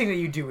 anything that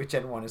you do with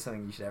Gen 1 is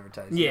something you should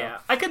advertise. Yeah, you know?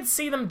 I could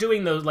see them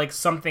doing those like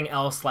something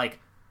else, like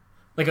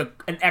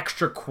an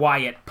extra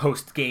quiet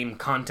post game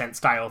content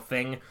style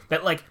thing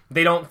that like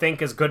they don't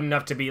think is good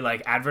enough to be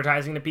like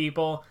advertising to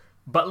people.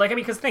 But like, I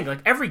mean, because think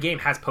like every game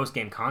has post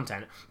game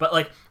content, but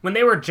like when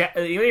they were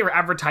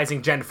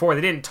advertising Gen 4,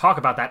 they didn't talk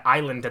about that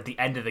island at the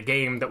end of the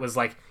game that was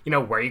like, you know,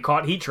 where you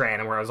caught Heatran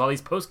and where it was all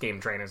these post game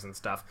trainers and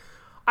stuff.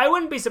 I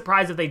wouldn't be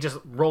surprised if they just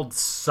rolled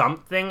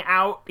something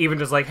out, even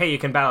just like, hey, you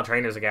can battle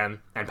trainers again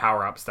and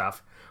power up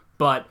stuff.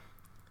 But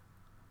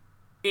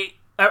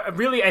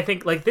really, I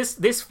think like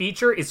this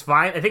feature is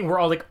fine. I think we're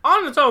all like,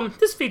 on its own,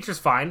 this feature's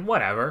fine,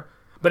 whatever.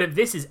 But if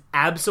this is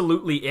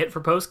absolutely it for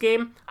post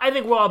game, I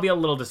think we'll all be a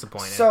little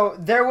disappointed. So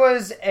there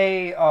was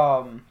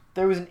an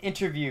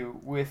interview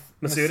with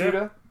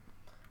Masuda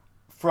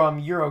from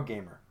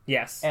Eurogamer.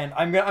 Yes, and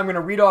I'm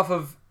gonna read off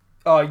of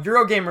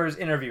Eurogamer's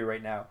interview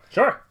right now.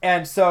 Sure.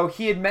 And so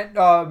he had met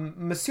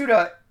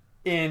Masuda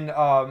in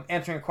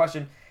answering a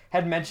question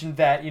had mentioned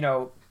that, you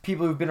know,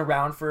 people who've been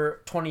around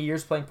for 20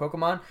 years playing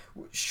Pokemon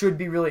should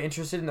be really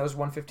interested in those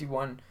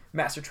 151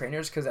 Master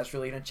Trainers, because that's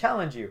really going to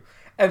challenge you.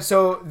 And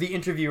so the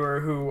interviewer,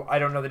 who I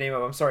don't know the name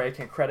of, I'm sorry, I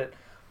can't credit,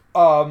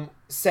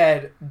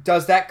 said,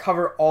 does that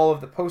cover all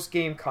of the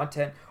post-game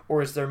content,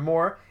 or is there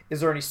more?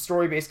 Is there any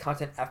story-based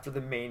content after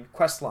the main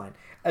quest line?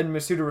 And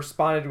Masuda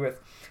responded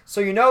with,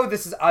 so you know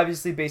this is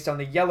obviously based on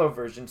the yellow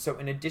version, so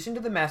in addition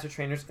to the Master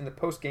Trainers in the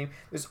post-game,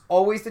 there's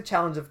always the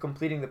challenge of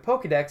completing the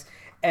Pokedex,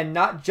 and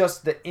not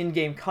just the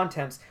in-game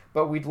contents,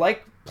 but we'd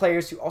like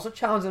players to also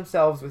challenge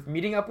themselves with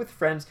meeting up with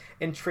friends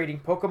and trading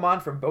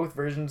Pokemon from both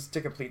versions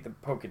to complete the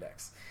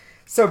Pokedex.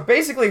 So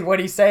basically what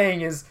he's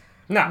saying is,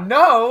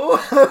 no.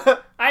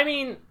 I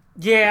mean,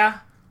 yeah.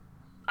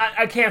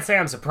 I can't say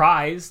I'm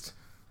surprised.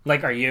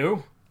 Like, are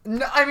you?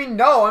 No, I mean,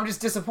 no, I'm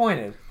just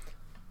disappointed.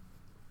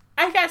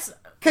 I guess...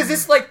 Because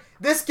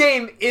this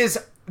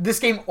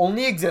game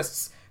only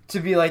exists to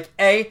be like,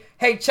 A,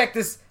 hey, check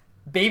this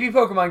baby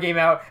Pokemon game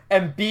out,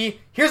 and B,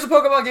 here's a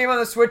Pokemon game on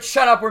the Switch,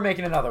 shut up, we're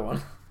making another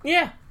one.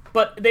 Yeah,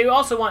 but they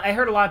also want, I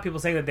heard a lot of people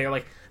saying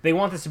that they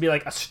want this to be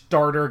like a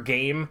starter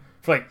game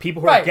for like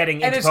people who are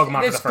getting into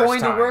Pokemon for the first time.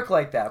 It's going to work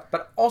like that,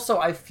 but also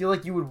I feel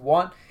like you would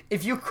want,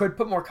 if you could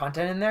put more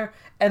content in there,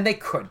 and they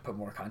could put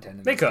more content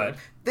in there.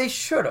 They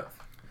should have.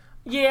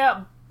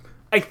 Yeah,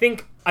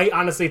 I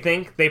honestly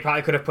think they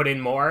probably could have put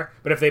in more,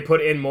 but if they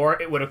put in more,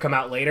 it would have come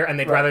out later, and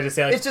they'd rather just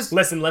say, like,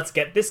 listen, let's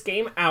get this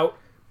game out,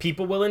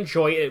 people will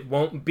enjoy it, it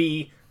won't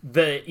be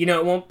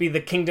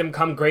the Kingdom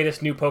Come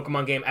greatest new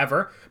Pokemon game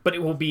ever, but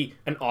it will be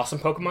an awesome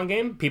Pokemon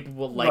game, people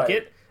will like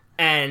it,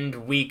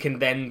 and we can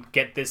then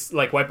get this,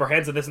 like, wipe our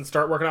hands of this and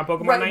start working on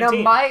Pokemon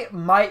 19. Now,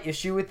 my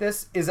issue with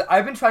this is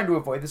I've been trying to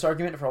avoid this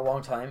argument for a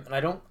long time, and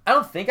I don't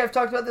think I've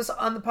talked about this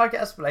on the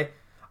podcast, but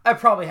I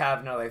probably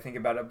have now that I think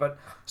about it. But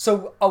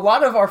so a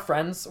lot of our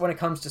friends, when it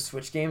comes to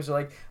Switch games, are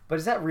like, but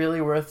is that really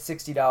worth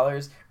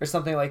 $60 or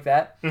something like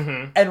that?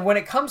 Mm-hmm. And when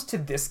it comes to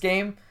this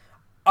game,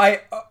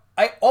 I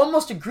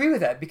almost agree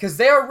with that, because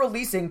they are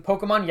releasing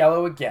Pokemon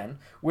Yellow again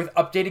with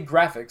updated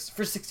graphics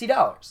for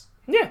 $60.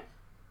 Yeah.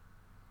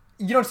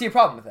 You don't see a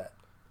problem with that?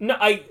 No,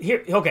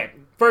 okay.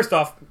 First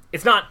off,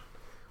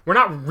 we're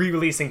not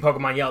re-releasing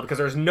Pokemon Yellow, because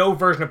there's no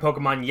version of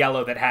Pokemon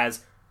Yellow that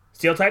has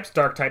Steel types,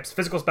 Dark types,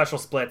 physical special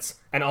splits,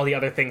 and all the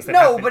other things that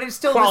have but it's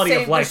still the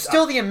same. There's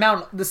still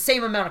the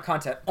same amount of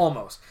content,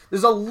 almost.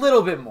 There's a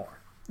little bit more.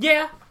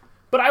 Yeah,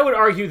 but I would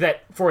argue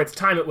that for its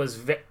time it was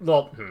for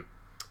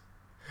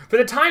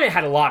the time it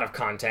had a lot of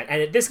content, and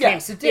at this game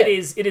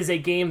it is a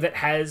game that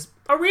has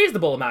a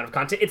reasonable amount of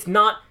content. It's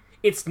not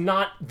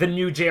the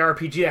new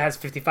JRPG that has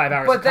 55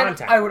 hours of content.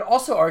 But then I would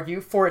also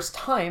argue for its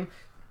time,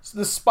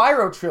 the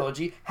Spyro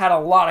trilogy had a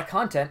lot of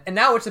content, and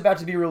now it's about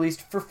to be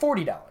released for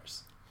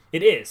 $40.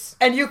 It is.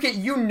 And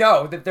you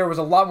know that there was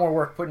a lot more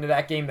work put into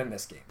that game than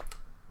this game.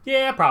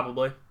 Yeah,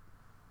 probably.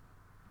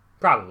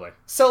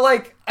 So,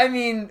 like, I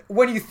mean,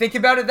 when you think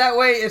about it that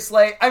way, it's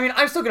like, I mean,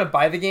 I'm still going to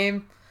buy the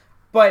game,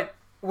 but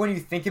when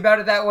you think about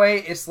it that way,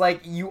 it's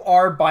like you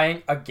are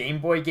buying a Game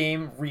Boy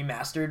game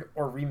remastered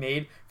or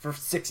remade for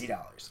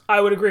 $60.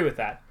 I would agree with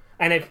that.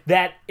 And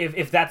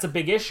if that's a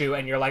big issue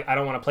and you're like, I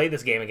don't want to play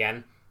this game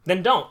again,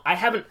 then don't.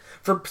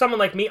 For someone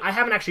like me, I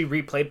haven't actually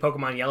replayed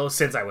Pokemon Yellow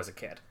since I was a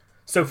kid.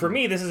 So for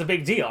me, this is a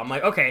big deal. I'm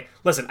like, okay,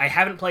 listen, I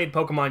haven't played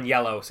Pokemon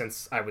Yellow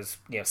since I was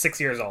 6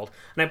 years old,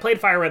 and I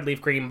played Fire Red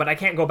Leaf Green, but I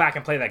can't go back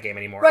and play that game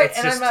anymore. Right, it's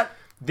and just I'm not...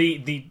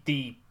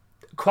 the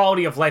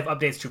quality of life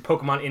updates to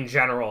Pokemon in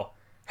general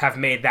have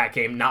made that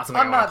game not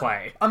something I want to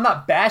play. I'm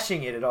not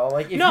bashing it at all.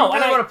 Like, if you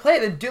really want to play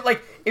it, then do,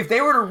 like, if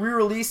they were to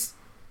re-release,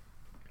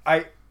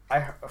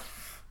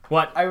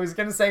 What? I was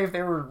gonna say if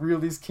they were to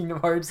re-release Kingdom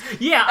Hearts.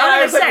 Yeah,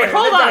 I was gonna say,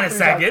 hold on a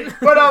second.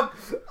 But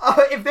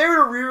if they were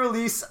to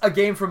re-release a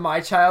game from my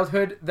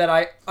childhood that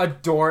I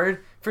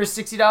adored for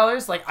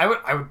 $60, like,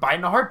 I would buy it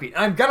in a heartbeat.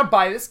 And I'm gonna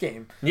buy this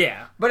game.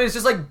 Yeah. But it's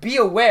just like, be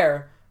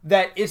aware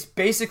that it's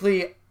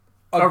basically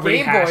a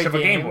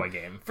Game Boy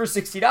game for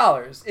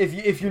 $60.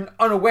 If you're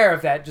unaware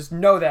of that, just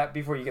know that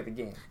before you get the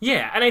game.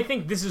 Yeah, and I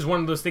think this is one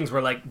of those things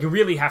where, like, you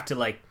really have to,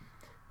 like,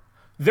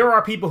 there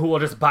are people who will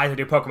just buy the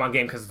new Pokemon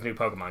game because it's a new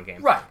Pokemon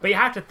game. Right. But you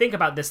have to think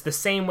about this the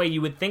same way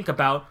you would think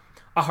about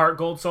a Heart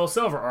Gold Soul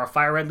Silver, or a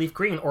Fire Red Leaf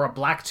Green, or a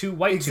Black 2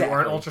 White 2, or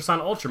an Ultra Sun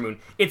Ultra Moon.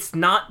 It's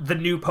not the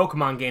new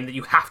Pokemon game that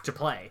you have to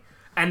play.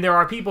 And there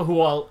are people who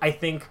will, I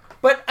think...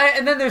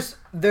 And then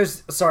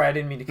there's sorry, I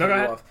didn't mean to cut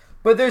you off.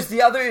 But there's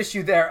the other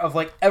issue there of,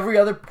 like, every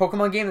other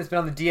Pokemon game that's been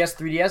on the DS,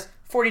 3DS,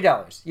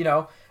 $40. You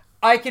know?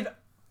 I can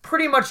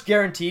pretty much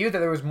guarantee you that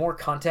there was more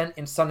content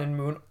in Sun and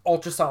Moon,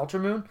 Ultra Sun Ultra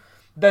Moon,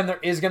 than there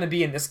is going to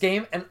be in this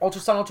game, and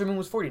Ultra Sun Ultra Moon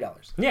was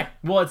 $40. Yeah,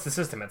 well, it's the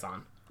system it's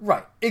on.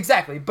 Right,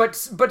 exactly. But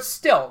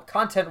still,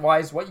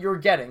 content-wise, what you're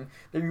getting,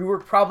 you were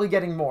probably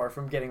getting more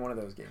from getting one of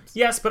those games.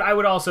 Yes, but I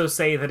would also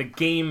say that a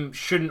game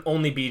shouldn't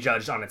only be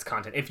judged on its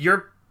content. If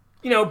you're,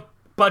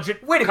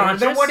 budget Wait a minute,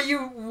 conscious, then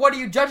what are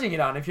you judging it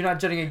on if you're not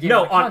judging a game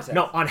on content?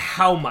 on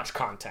how much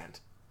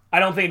content. I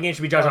don't think a game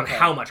should be judged on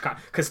how much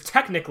content. Because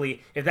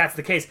technically, if that's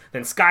the case,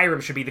 then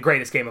Skyrim should be the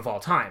greatest game of all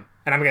time.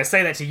 And I'm going to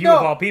say that to you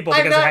of all people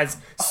because it has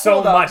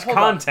so much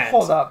content.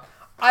 Hold up.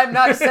 I'm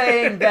not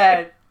saying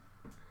that...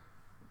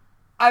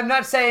 I'm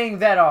not saying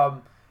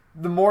that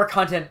the more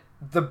content,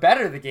 the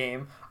better the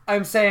game.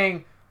 I'm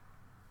saying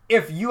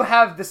if you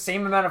have the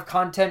same amount of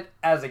content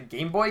as a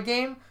Game Boy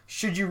game,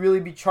 should you really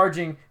be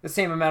charging the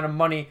same amount of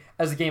money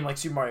as a game like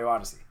Super Mario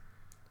Odyssey?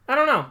 I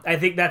don't know. I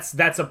think that's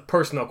a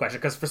personal question.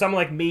 Because for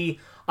someone like me,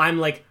 I'm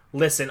like,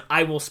 listen,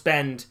 I will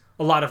spend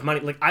a lot of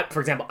money. Like,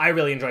 for example, I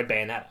really enjoyed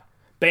Bayonetta.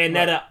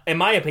 Bayonetta, in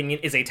my opinion,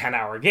 is a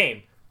 10-hour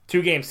game.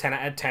 2 games, 10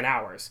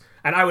 hours.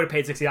 And I would have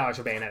paid $60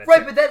 for Bayonetta.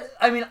 Right, but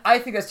I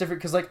think that's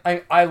different because, like,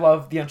 I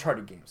love the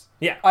Uncharted games.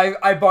 Yeah.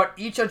 I bought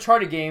each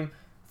Uncharted game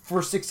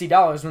for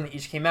 $60 when they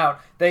each came out.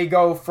 They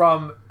go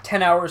from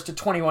 10 hours to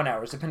 21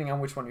 hours, depending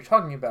on which one you're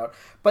talking about.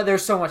 But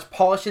there's so much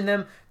polish in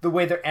them. The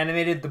way they're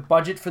animated, the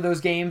budget for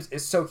those games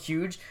is so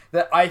huge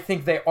that I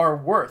think they are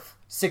worth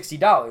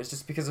 $60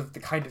 just because of the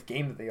kind of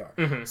game that they are.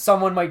 Mm-hmm.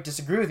 Someone might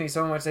disagree with me.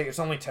 Someone might say, it's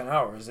only 10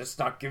 hours. It's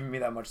not giving me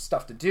that much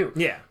stuff to do.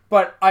 Yeah.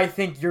 But I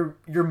think you're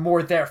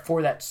more there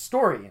for that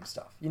story and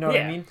stuff. You know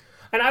what I mean?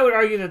 And I would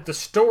argue that the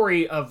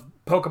story of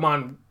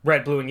Pokemon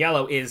Red, Blue, and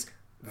Yellow is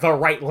the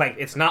right length.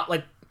 It's not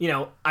like,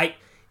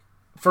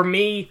 for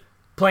me,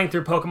 playing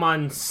through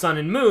Pokemon Sun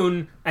and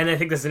Moon, and I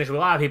think this is an issue with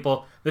a lot of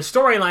people, the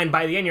storyline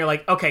by the end, you're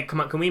like, okay, come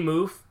on, can we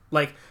move?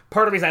 Like,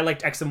 part of the reason I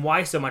liked X and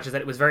Y so much is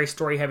that it was very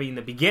story-heavy in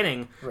the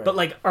beginning, but,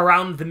 like,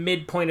 around the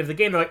midpoint of the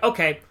game, they're like,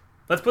 okay,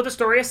 let's put the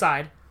story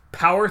aside,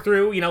 power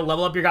through,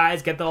 level up your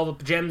guys, get all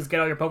the gems, get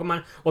all your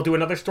Pokemon. We'll do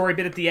another story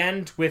bit at the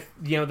end with,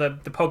 the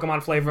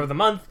Pokemon flavor of the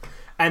month,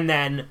 and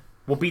then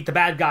we'll beat the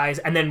bad guys,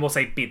 and then we'll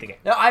say beat the game.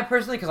 Now, I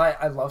personally, because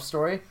I love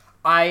story,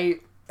 I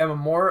am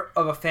more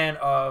of a fan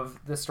of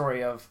the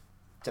story of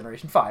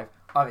Generation 5,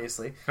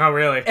 obviously. Oh,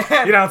 really?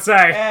 You don't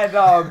say. And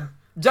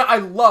I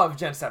love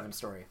Gen 7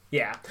 story.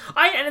 Yeah.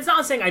 And it's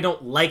not saying I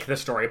don't like the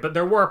story, but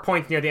there were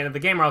points near the end of the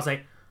game where I was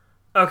like,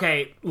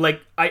 okay,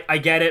 like, I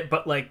get it,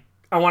 but, like,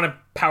 I want to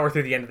power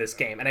through the end of this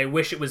game, and I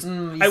wish it was...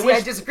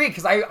 I disagree,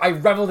 because I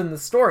reveled in the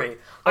story.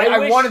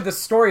 I wanted the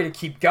story to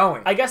keep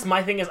going. I guess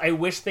my thing is, I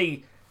wish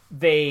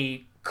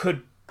they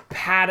could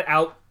pad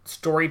out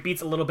story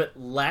beats a little bit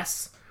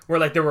less, where,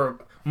 like, there were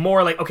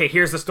more like, okay,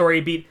 here's the story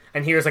beat,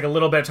 and here's, like, a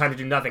little bit of time to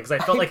do nothing, because I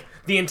felt like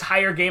the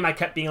entire game I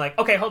kept being like,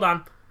 okay, hold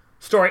on,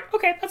 story,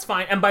 okay, that's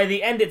fine, and by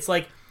the end, it's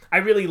like, I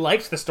really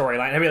liked the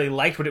storyline, I really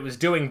liked what it was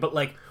doing, but,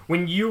 like,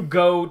 when you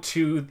go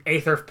to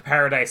Aether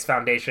Paradise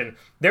Foundation,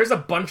 there's a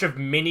bunch of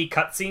mini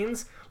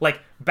cutscenes, like,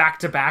 back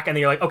to back, and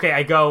then you're like, okay,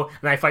 I go,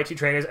 and I fight 2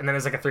 trainers, and then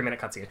there's, like, a 3-minute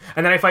cutscene.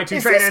 And then I fight 2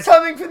 trainers. Is this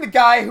coming from the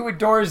guy who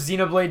adores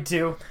Xenoblade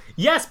 2?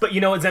 Yes, but you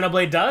know what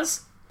Xenoblade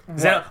does?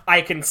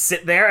 I can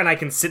sit there, and I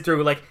can sit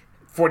through, like,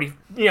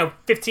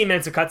 15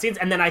 minutes of cutscenes,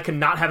 and then I can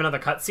not have another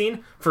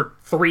cutscene for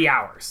 3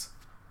 hours.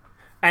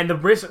 And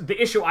the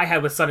issue I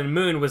had with Sun and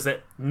Moon was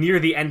that near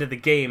the end of the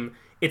game,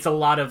 it's a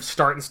lot of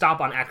start and stop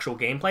on actual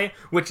gameplay,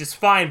 which is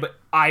fine, but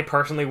I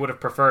personally would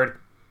have preferred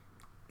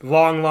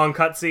long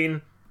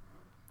cutscene,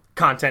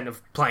 content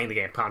of playing the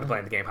game,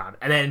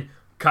 and then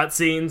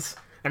cutscenes,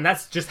 and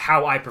that's just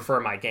how I prefer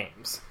my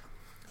games.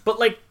 But,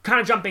 like, kind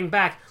of jumping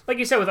back, like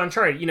you said with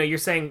Uncharted, you're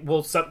saying,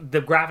 well,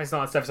 the graphics and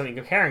all that stuff is something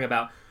you're caring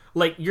about.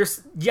 Like,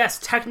 yes,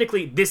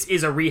 technically, this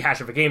is a rehash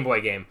of a Game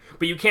Boy game,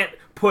 but you can't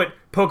put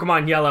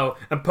Pokemon Yellow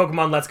and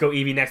Pokemon Let's Go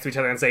Eevee next to each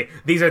other and say,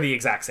 these are the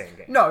exact same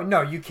game.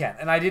 No, you can't.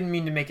 And I didn't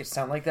mean to make it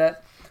sound like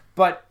that,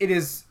 but it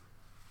is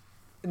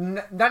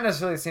not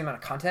necessarily the same amount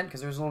of content,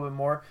 because there's a little bit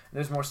more,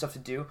 there's more stuff to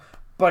do,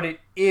 but it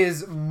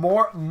is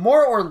more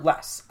or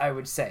less, I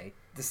would say,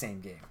 the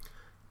same game.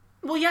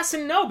 Well, yes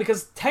and no,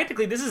 because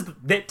technically this is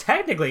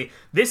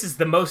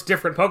the most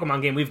different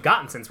Pokemon game we've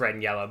gotten since Red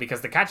and Yellow,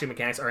 because the catching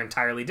mechanics are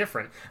entirely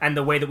different, and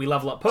the way that we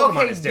level up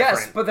Pokemon is different.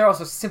 Yes, but they're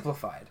also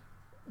simplified.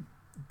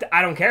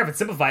 I don't care if it's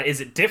simplified. Is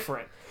it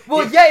different?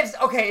 Well,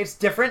 it's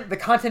different. The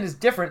content is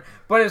different,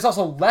 but it's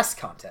also less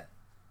content.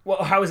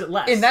 Well, how is it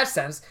less? In that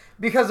sense,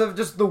 because of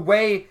just the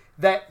way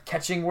that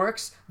catching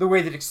works, the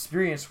way that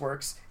experience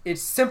works,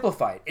 it's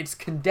simplified. It's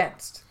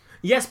condensed.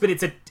 Yes, but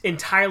it's an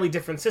entirely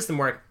different system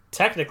where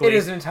technically it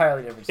is an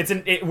entirely different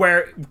system.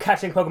 Where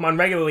catching Pokemon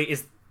regularly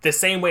is the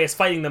same way as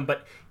fighting them,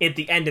 but at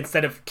the end,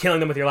 instead of killing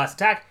them with your last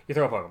attack, you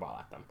throw a Pokeball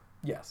at them.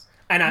 Yes.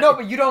 And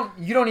but you don't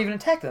even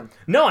attack them.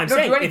 No, I'm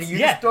saying do anything. You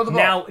just throw the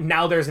ball.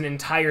 Now there's an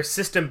entire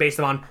system based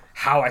on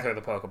how I throw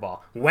the Pokeball,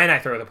 when I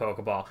throw the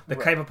Pokeball, the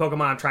type of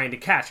Pokemon I'm trying to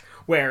catch.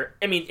 Where,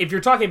 I mean, if you're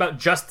talking about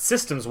just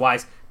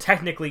systems-wise,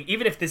 technically,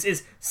 even if this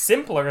is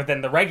simpler than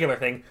the regular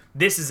thing,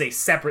 this is a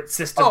separate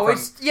system from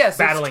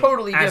battling it's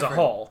totally as different. a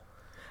whole.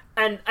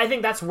 And I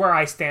think that's where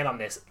I stand on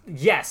this.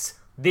 Yes,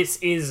 this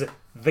is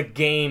the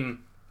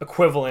game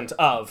equivalent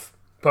of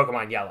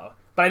Pokemon Yellow.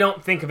 But I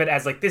don't think of it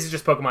as, like, this is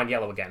just Pokemon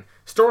Yellow again.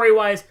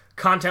 Story-wise,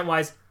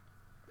 content-wise,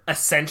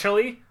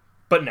 essentially,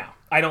 but no.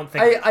 I don't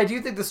think... I do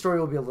think the story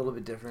will be a little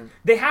bit different.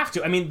 They have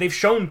to. I mean, they've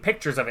shown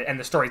pictures of it, and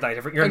the story's not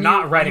different. You're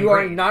not red and green.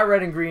 You are not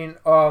red and green.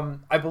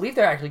 I believe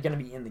they're actually going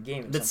to be in the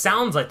game. It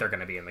sounds like they're going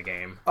to be in the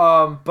game.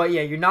 But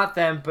yeah, you're not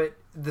them, but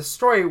the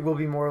story will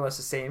be more or less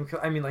the same.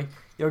 I mean, like,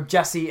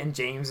 Jesse and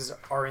James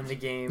are in the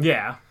game.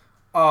 Yeah.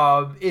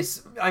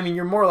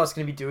 You're more or less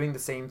going to be doing the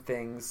same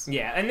things.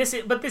 Yeah, and this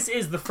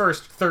is the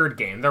third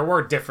game. There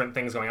were different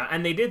things going on,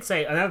 and they did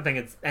say another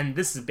thing. And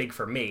this is big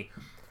for me.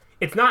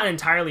 It's not an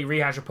entirely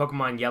rehash of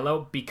Pokemon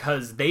Yellow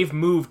because they've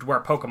moved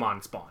where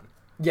Pokemon spawn.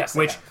 Yes.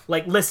 Which,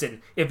 like,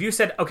 listen, if you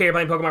said, okay, you're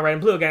playing Pokemon Red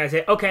and Blue again, I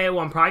say, okay, well,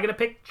 I'm probably going to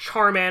pick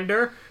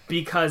Charmander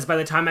because by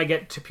the time I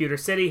get to Pewter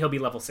City, he'll be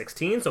level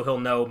 16, so he'll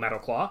know Metal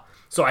Claw,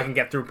 so I can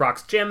get through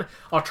Brock's gym.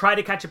 I'll try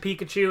to catch a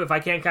Pikachu. If I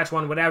can't catch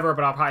one, whatever,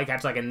 but I'll probably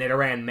catch, like, a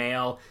Nidoran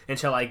male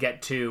until I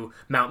get to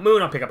Mount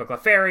Moon. I'll pick up a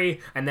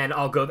Clefairy, and then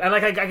I'll go... And,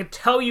 like, I could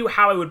tell you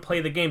how I would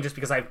play the game just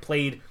because I've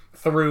played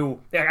through...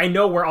 I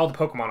know where all the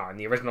Pokemon are in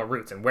the original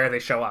routes and where they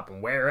show up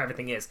and where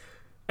everything is.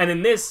 And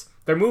in this...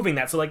 They're moving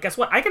that, so, like, guess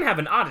what? I can have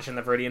an Oddish in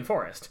the Viridian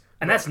Forest.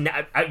 And that's...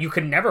 you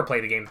could never play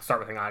the game to start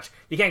with an Oddish.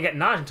 You can't get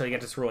an Oddish until you get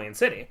to Cerulean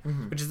City,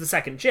 which is the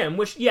second gym,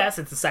 which, yes,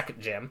 it's the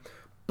second gym,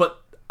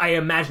 but I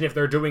imagine if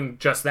they're doing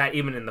just that,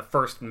 even in the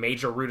first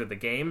major route of the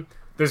game,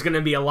 there's going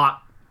to be a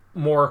lot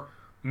more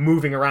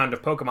moving around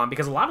of Pokemon,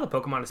 because a lot of the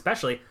Pokemon,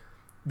 especially,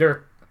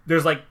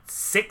 there's, like,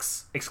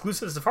 6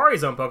 exclusive Safari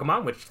Zone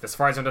Pokemon, which the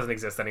Safari Zone doesn't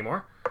exist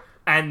anymore.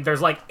 And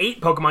there's like 8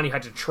 Pokemon you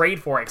had to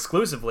trade for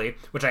exclusively,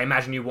 which I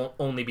imagine you won't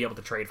only be able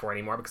to trade for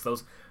anymore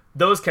because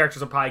those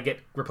characters will probably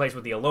get replaced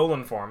with the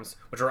Alolan forms,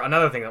 which are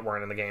another thing that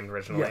weren't in the game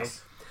originally.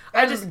 Yes.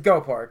 And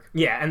Go Park.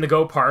 Yeah, and the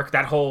Go Park,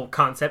 that whole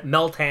concept.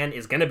 Meltan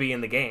is going to be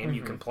in the game.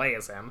 You can play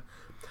as him.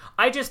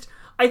 I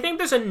think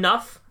there's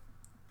enough...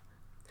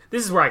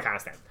 This is where I kind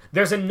of stand.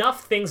 There's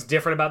enough things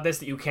different about this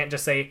that you can't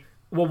just say,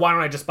 well, why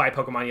don't I just buy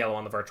Pokemon Yellow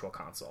on the Virtual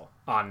Console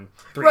on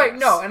 3DS? Right,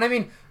 no, and I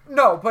mean...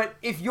 No, but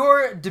if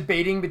you're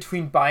debating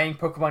between buying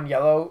Pokemon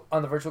Yellow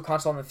on the Virtual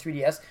Console on the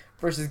 3DS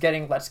versus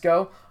getting Let's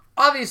Go,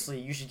 obviously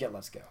you should get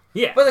Let's Go.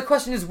 Yeah. But the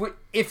question is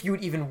if you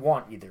would even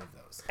want either of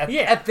those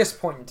at this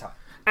point in time.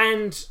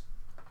 And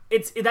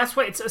it's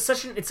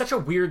such a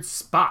weird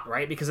spot,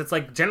 right? Because it's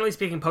like, generally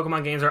speaking,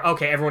 Pokemon games are,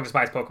 okay, everyone just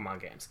buys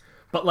Pokemon games.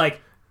 But, like,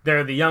 there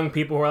are the young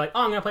people who are like,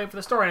 oh, I'm going to play it for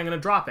the story and I'm going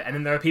to drop it. And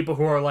then there are people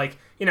who are like,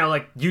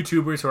 like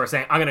YouTubers who are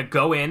saying, I'm going to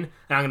go in and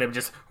I'm going to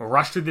just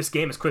rush through this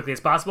game as quickly as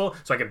possible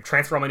so I can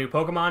transfer all my new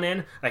Pokemon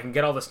in. I can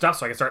get all the stuff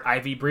so I can start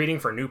IV breeding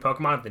for new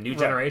Pokemon of the new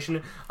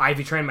generation,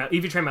 EV train my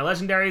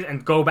legendaries,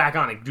 and go back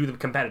on and do the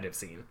competitive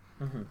scene.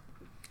 Mm-hmm.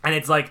 And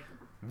it's like,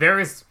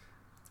 this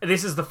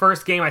is the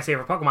first game I say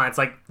for Pokemon. It's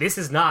like, this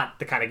is not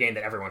the kind of game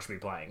that everyone should be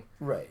playing.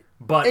 Right.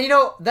 But, and,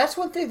 that's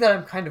one thing that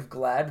I'm kind of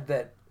glad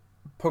that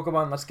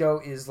Pokemon Let's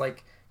Go is,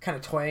 like, kind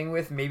of toying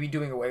with, maybe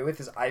doing away with,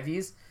 is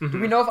IVs. Mm-hmm.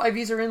 Do we know if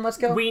IVs are in Let's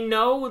Go? We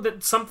know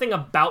that something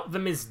about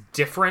them is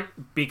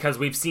different because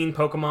we've seen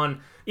Pokemon,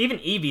 even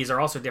EVs are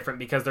also different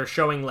because they're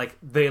showing, like,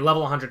 the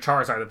level 100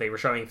 Charizard that they were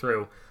showing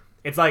through.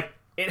 It's like,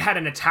 it had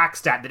an attack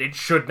stat that it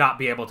should not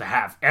be able to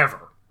have,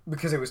 ever.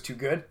 Because it was too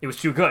good? It was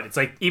too good. It's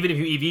like, even if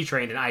you EV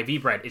trained and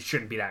IV bred, it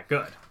shouldn't be that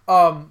good.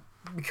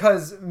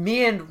 Because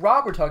me and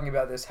Rob were talking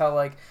about this, how,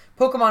 like,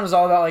 Pokemon is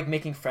all about, like,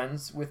 making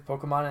friends with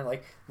Pokemon and,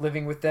 like,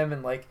 living with them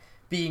and, like,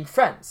 being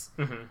friends.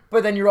 Mm-hmm.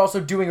 But then you're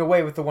also doing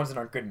away with the ones that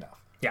aren't good enough.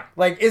 Yeah.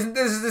 Like, isn't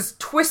there's this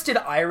twisted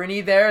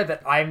irony there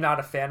that I'm not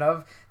a fan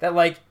of? That,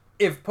 like,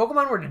 if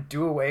Pokemon were to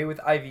do away with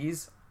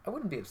IVs, I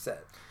wouldn't be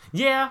upset.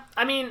 Yeah,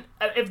 I mean,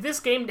 if this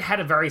game had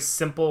a very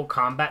simple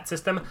combat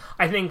system,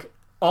 I think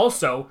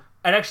also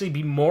I'd actually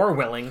be more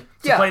willing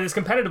to play this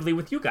competitively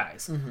with you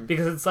guys.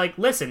 Because it's like,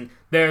 listen,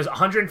 there's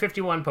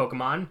 151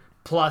 Pokemon,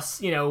 plus,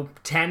 10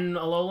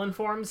 Alolan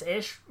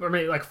forms-ish, or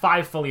maybe like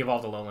 5 fully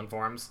evolved Alolan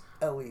forms.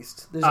 At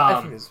least. I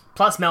think there's...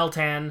 Plus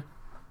Meltan,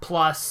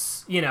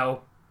 plus,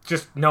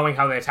 just knowing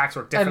how the attacks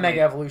work differently.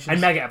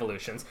 And Mega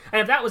Evolutions.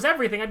 And if that was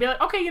everything, I'd be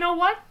like, okay, you know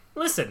what?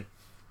 Listen,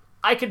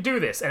 I could do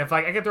this. And if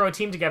I could throw a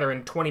team together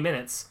in 20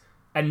 minutes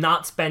and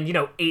not spend,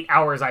 8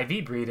 hours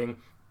IV breeding,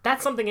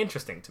 that's something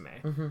interesting to me.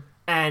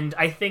 And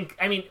I think,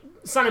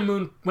 Sun and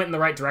Moon went in the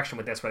right direction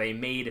with this, where they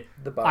made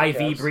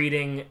IV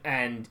breeding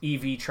and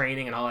EV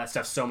training and all that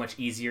stuff so much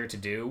easier to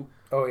do.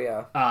 Oh,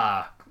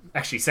 yeah.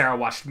 Actually, Sarah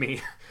watched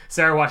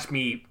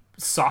me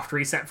soft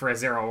reset for a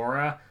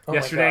Zeraora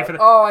yesterday.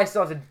 I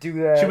still have to do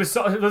that. This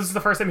is the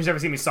first time she's ever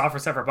seen me soft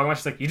reset for a Pokemon.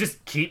 She's like, you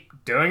just keep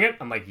doing it?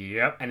 I'm like,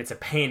 yep. And it's a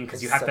pain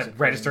because you have to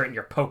register it in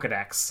your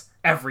Pokedex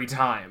every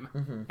time.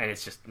 And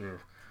it's just...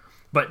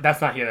 But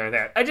that's not here or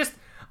there.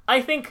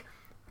 I think...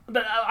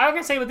 I'm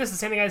going to say with this the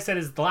same thing I said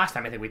as the last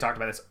time I think we talked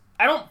about this.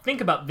 I don't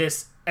think about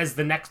this as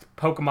the next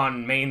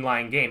Pokemon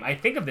mainline game. I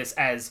think of this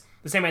as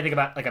the same way I think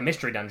about like a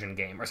Mystery Dungeon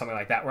game or something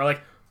like that, where like,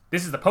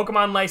 this is the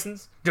Pokemon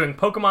license, doing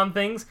Pokemon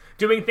things,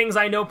 doing things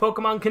I know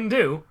Pokemon can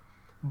do,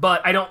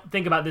 but I don't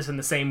think about this in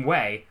the same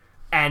way.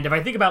 And if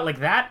I think about like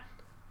that,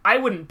 I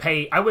wouldn't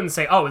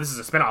say, oh, this is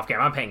a spin-off game,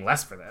 I'm paying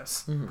less for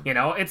this.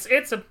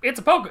 It's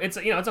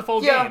a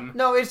full game.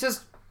 No, it's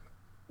just...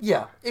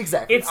 Yeah,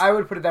 exactly. I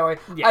would put it that way.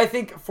 Yeah. I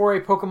think for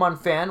a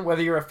Pokemon fan,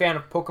 whether you're a fan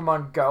of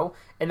Pokemon Go,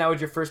 and that was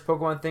your first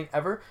Pokemon thing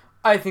ever,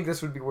 I think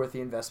this would be worth the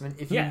investment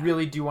if you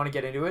really do want to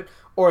get into it,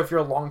 or if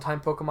you're a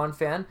longtime Pokemon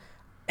fan,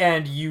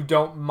 and you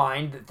don't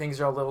mind that things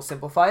are a little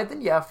simplified,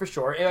 then yeah, for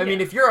sure. I mean,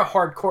 if you're a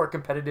hardcore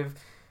competitive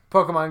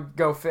Pokemon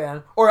Go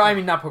fan, or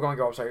not Pokemon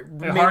Go, I'm sorry,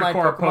 mainline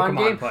hardcore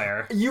Pokemon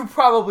player, you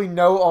probably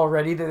know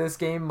already that this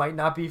game might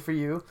not be for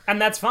you.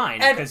 And that's fine,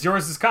 because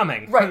yours is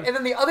coming. Right, and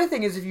then the other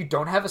thing is if you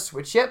don't have a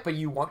Switch yet, but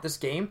you want this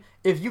game,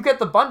 if you get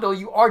the bundle,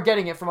 you are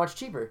getting it for much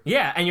cheaper.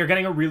 Yeah, and you're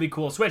getting a really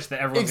cool Switch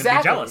that everyone's going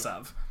to be jealous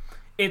of.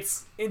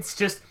 It's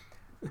just...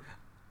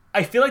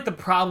 I feel like the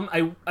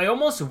problem... I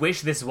almost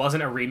wish this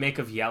wasn't a remake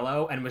of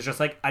Yellow and was just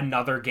like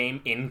another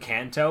game in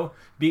Kanto,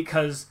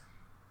 because...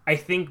 I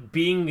think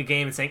being a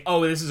game and saying,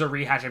 oh, this is a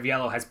rehash of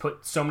Yellow has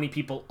put so many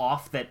people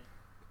off that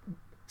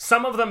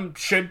some of them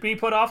should be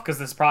put off because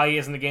this probably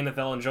isn't a game that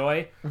they'll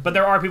enjoy. But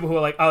there are people who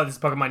are like, oh, this is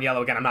Pokemon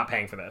Yellow again, I'm not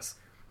paying for this.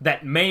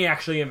 That may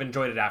actually have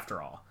enjoyed it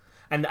after all.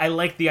 And I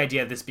like the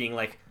idea of this being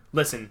like,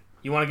 listen,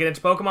 you want to get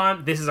into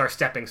Pokemon? This is our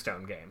stepping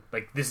stone game.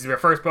 Like, this is your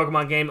first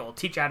Pokemon game. It will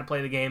teach you how to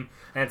play the game.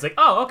 And it's like,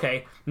 oh,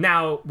 okay,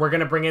 now we're going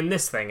to bring in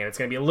this thing. And it's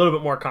going to be a little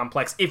bit more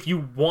complex if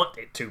you want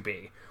it to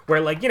be. Where,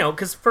 like,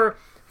 because for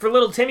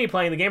little Timmy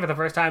playing the game for the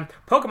first time,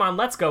 Pokemon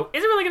Let's Go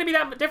isn't really going to be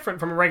that different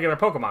from a regular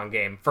Pokemon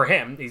game. For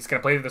him, he's going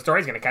to play through the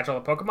story, he's going to catch all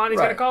the Pokemon, he's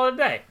going to call it a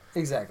day.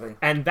 Exactly.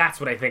 And that's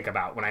what I think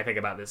about when I think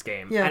about this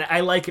game. Yeah. And I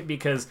like it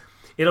because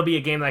it'll be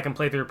a game that I can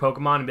play through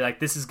Pokemon and be like,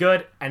 this is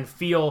good, and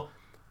feel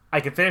I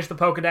can finish the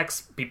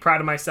Pokedex, be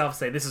proud of myself,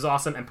 say this is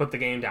awesome, and put the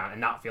game down,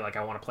 and not feel like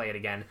I want to play it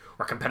again,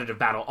 or competitive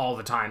battle all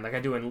the time, like I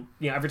do in,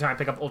 every time I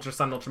pick up Ultra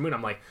Sun, Ultra Moon,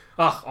 I'm like,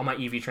 ugh, all my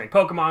EV trained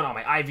Pokemon, all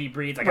my IV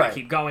breeds, I gotta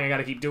keep going, I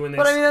gotta keep doing this.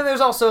 But I mean, then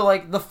there's also,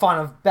 like, the fun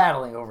of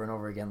battling over and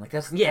over again, like,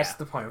 that's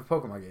the point of a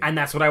Pokemon game. And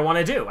that's what I want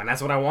to do, and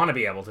that's what I want to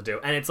be able to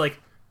do, and it's like,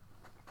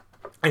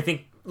 I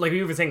think, like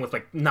you were saying with,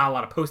 like, not a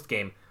lot of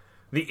post-game,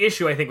 the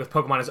issue, I think, with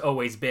Pokemon has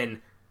always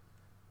been,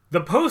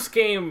 the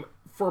post-game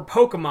for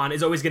Pokemon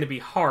is always going to be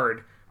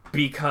hard,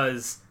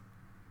 because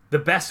the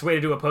best way to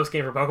do a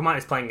post-game for Pokemon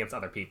is playing against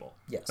other people.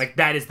 Yes. Like,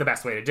 that is the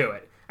best way to do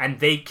it. And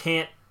they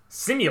can't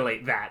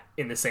simulate that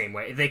in the same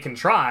way. They can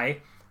try,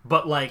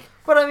 but, like...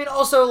 But, I mean,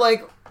 also,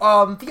 like,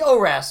 the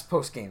ORAS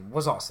post-game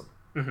was awesome.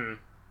 Mm-hmm.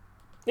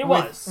 It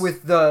was.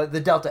 With the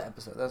Delta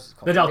episode. That's what it's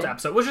called. The Delta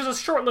episode, which was a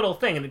short little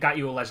thing, and it got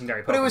you a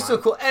legendary Pokemon. But it was still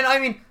cool. And, I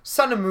mean,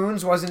 Sun and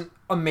Moons wasn't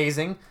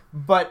amazing,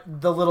 but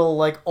the little,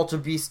 like, Ultra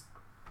Beast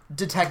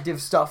detective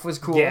stuff was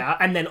cool. Yeah,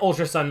 and then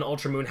Ultra Sun and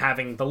Ultra Moon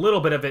having the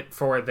little bit of it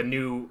for the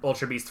new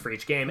Ultra Beast for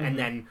each game, and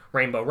then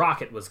Rainbow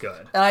Rocket was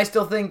good. And I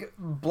still think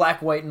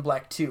Black, White, and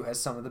Black 2 has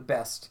some of the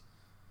best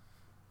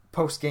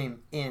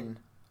post-game in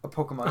a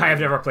Pokemon game. I have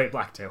never played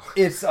Black 2.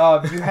 It's,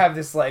 you have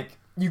this, like,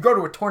 you go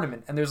to a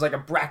tournament, and there's, like, a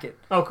bracket.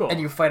 Oh, cool. And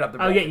you fight up the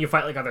bracket. Oh, yeah, and you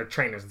fight, like, other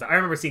trainers. I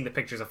remember seeing the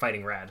pictures of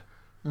fighting Red.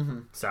 Mm-hmm.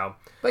 So,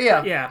 but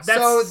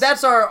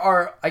that's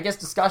our I guess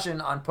discussion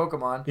on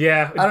Pokemon.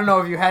 Yeah, I don't know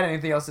if you had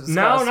anything else to discuss.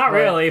 No, not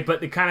really,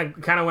 but it kind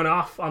of went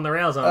off on the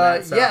rails on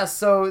that. So. Yeah,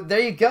 so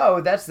there you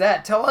go. That's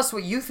that. Tell us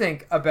what you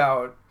think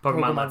about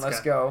Pokemon Let's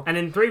Go. And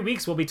in 3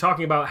 weeks, we'll be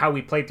talking about how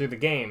we played through the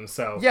game.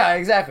 So yeah,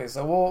 exactly.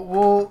 So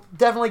we'll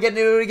definitely get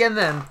into it again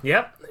then.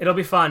 Yep, it'll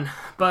be fun.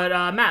 But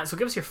Matt, so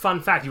give us your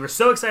fun fact. You were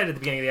so excited at the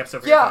beginning of the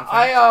episode. For your fun fact.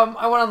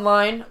 I went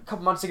online a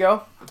couple months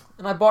ago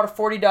and I bought a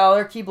 $40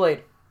 Keyblade.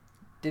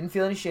 Didn't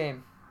feel any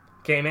shame.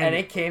 came in. And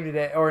it came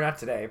today, or not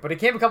today, but it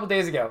came a couple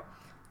days ago.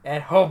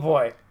 And oh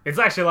boy. It's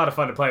actually a lot of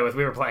fun to play with.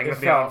 We were playing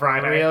with it on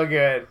Friday. Real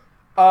good.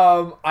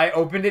 I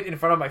opened it in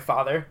front of my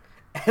father,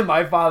 and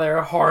my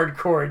father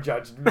hardcore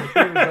judged me. He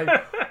was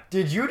like,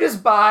 did you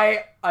just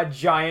buy a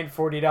giant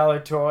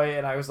 $40 toy?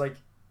 And I was like,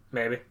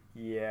 maybe.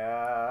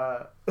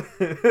 Yeah.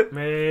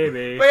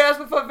 Maybe. But yeah, that's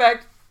my fun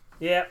fact.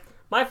 Yeah.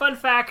 My fun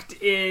fact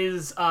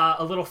is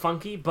a little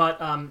funky,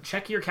 but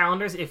check your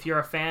calendars if you're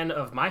a fan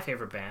of my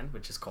favorite band,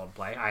 which is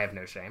Coldplay. I have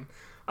no shame.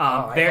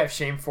 I have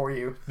shame for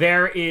you. They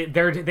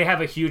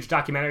have a huge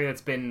documentary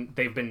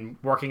they've been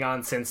working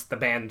on since the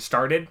band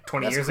started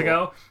 20 years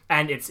ago,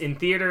 and it's in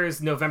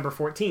theaters November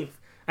 14th,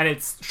 and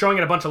it's showing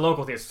in a bunch of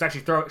local theaters. It's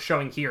actually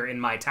showing here in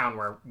my town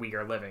where we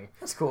are living.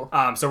 That's cool.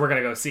 So we're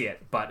gonna go see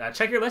it, but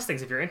check your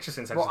listings if you're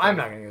interested in such a thing. I'm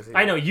not gonna go see it.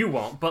 I know you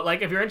won't, but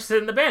like if you're interested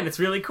in the band, it's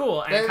really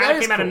cool, and it kind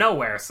of came out of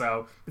nowhere,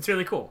 so it's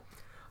really cool.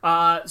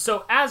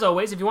 So, as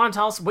always, if you want to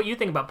tell us what you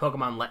think about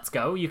Pokemon Let's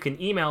Go, you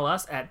can email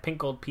us at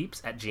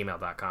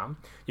pinkgoldpeeps@gmail.com.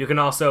 You can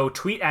also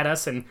tweet at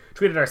us and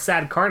tweet at our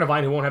sad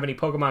Carnivine who won't have any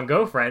Pokemon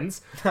Go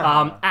friends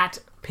at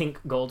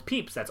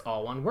pinkgoldpeeps. That's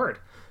all one word.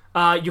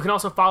 You can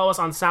also follow us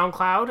on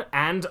SoundCloud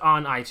and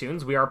on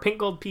iTunes. We are Pink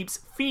Gold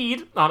Peeps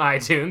feed on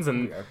iTunes,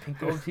 and we are Pink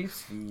Gold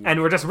Peeps feed,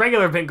 and we're just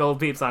regular Pink Gold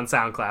Peeps on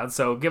SoundCloud.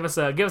 So give us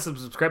a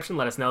subscription.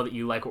 Let us know that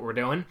you like what we're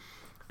doing.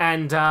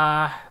 And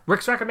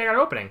Rick's record made our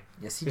opening.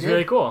 Yes, he did. It's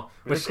really cool.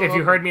 Which, cool if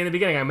you heard me in the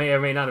beginning, I may or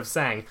may not have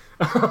sang.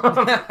 But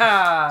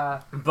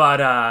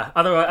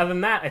other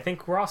than that, I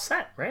think we're all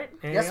set, right?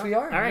 Yes, we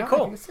are. All right,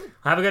 cool.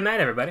 Have a good night,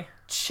 everybody.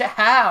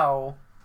 Ciao.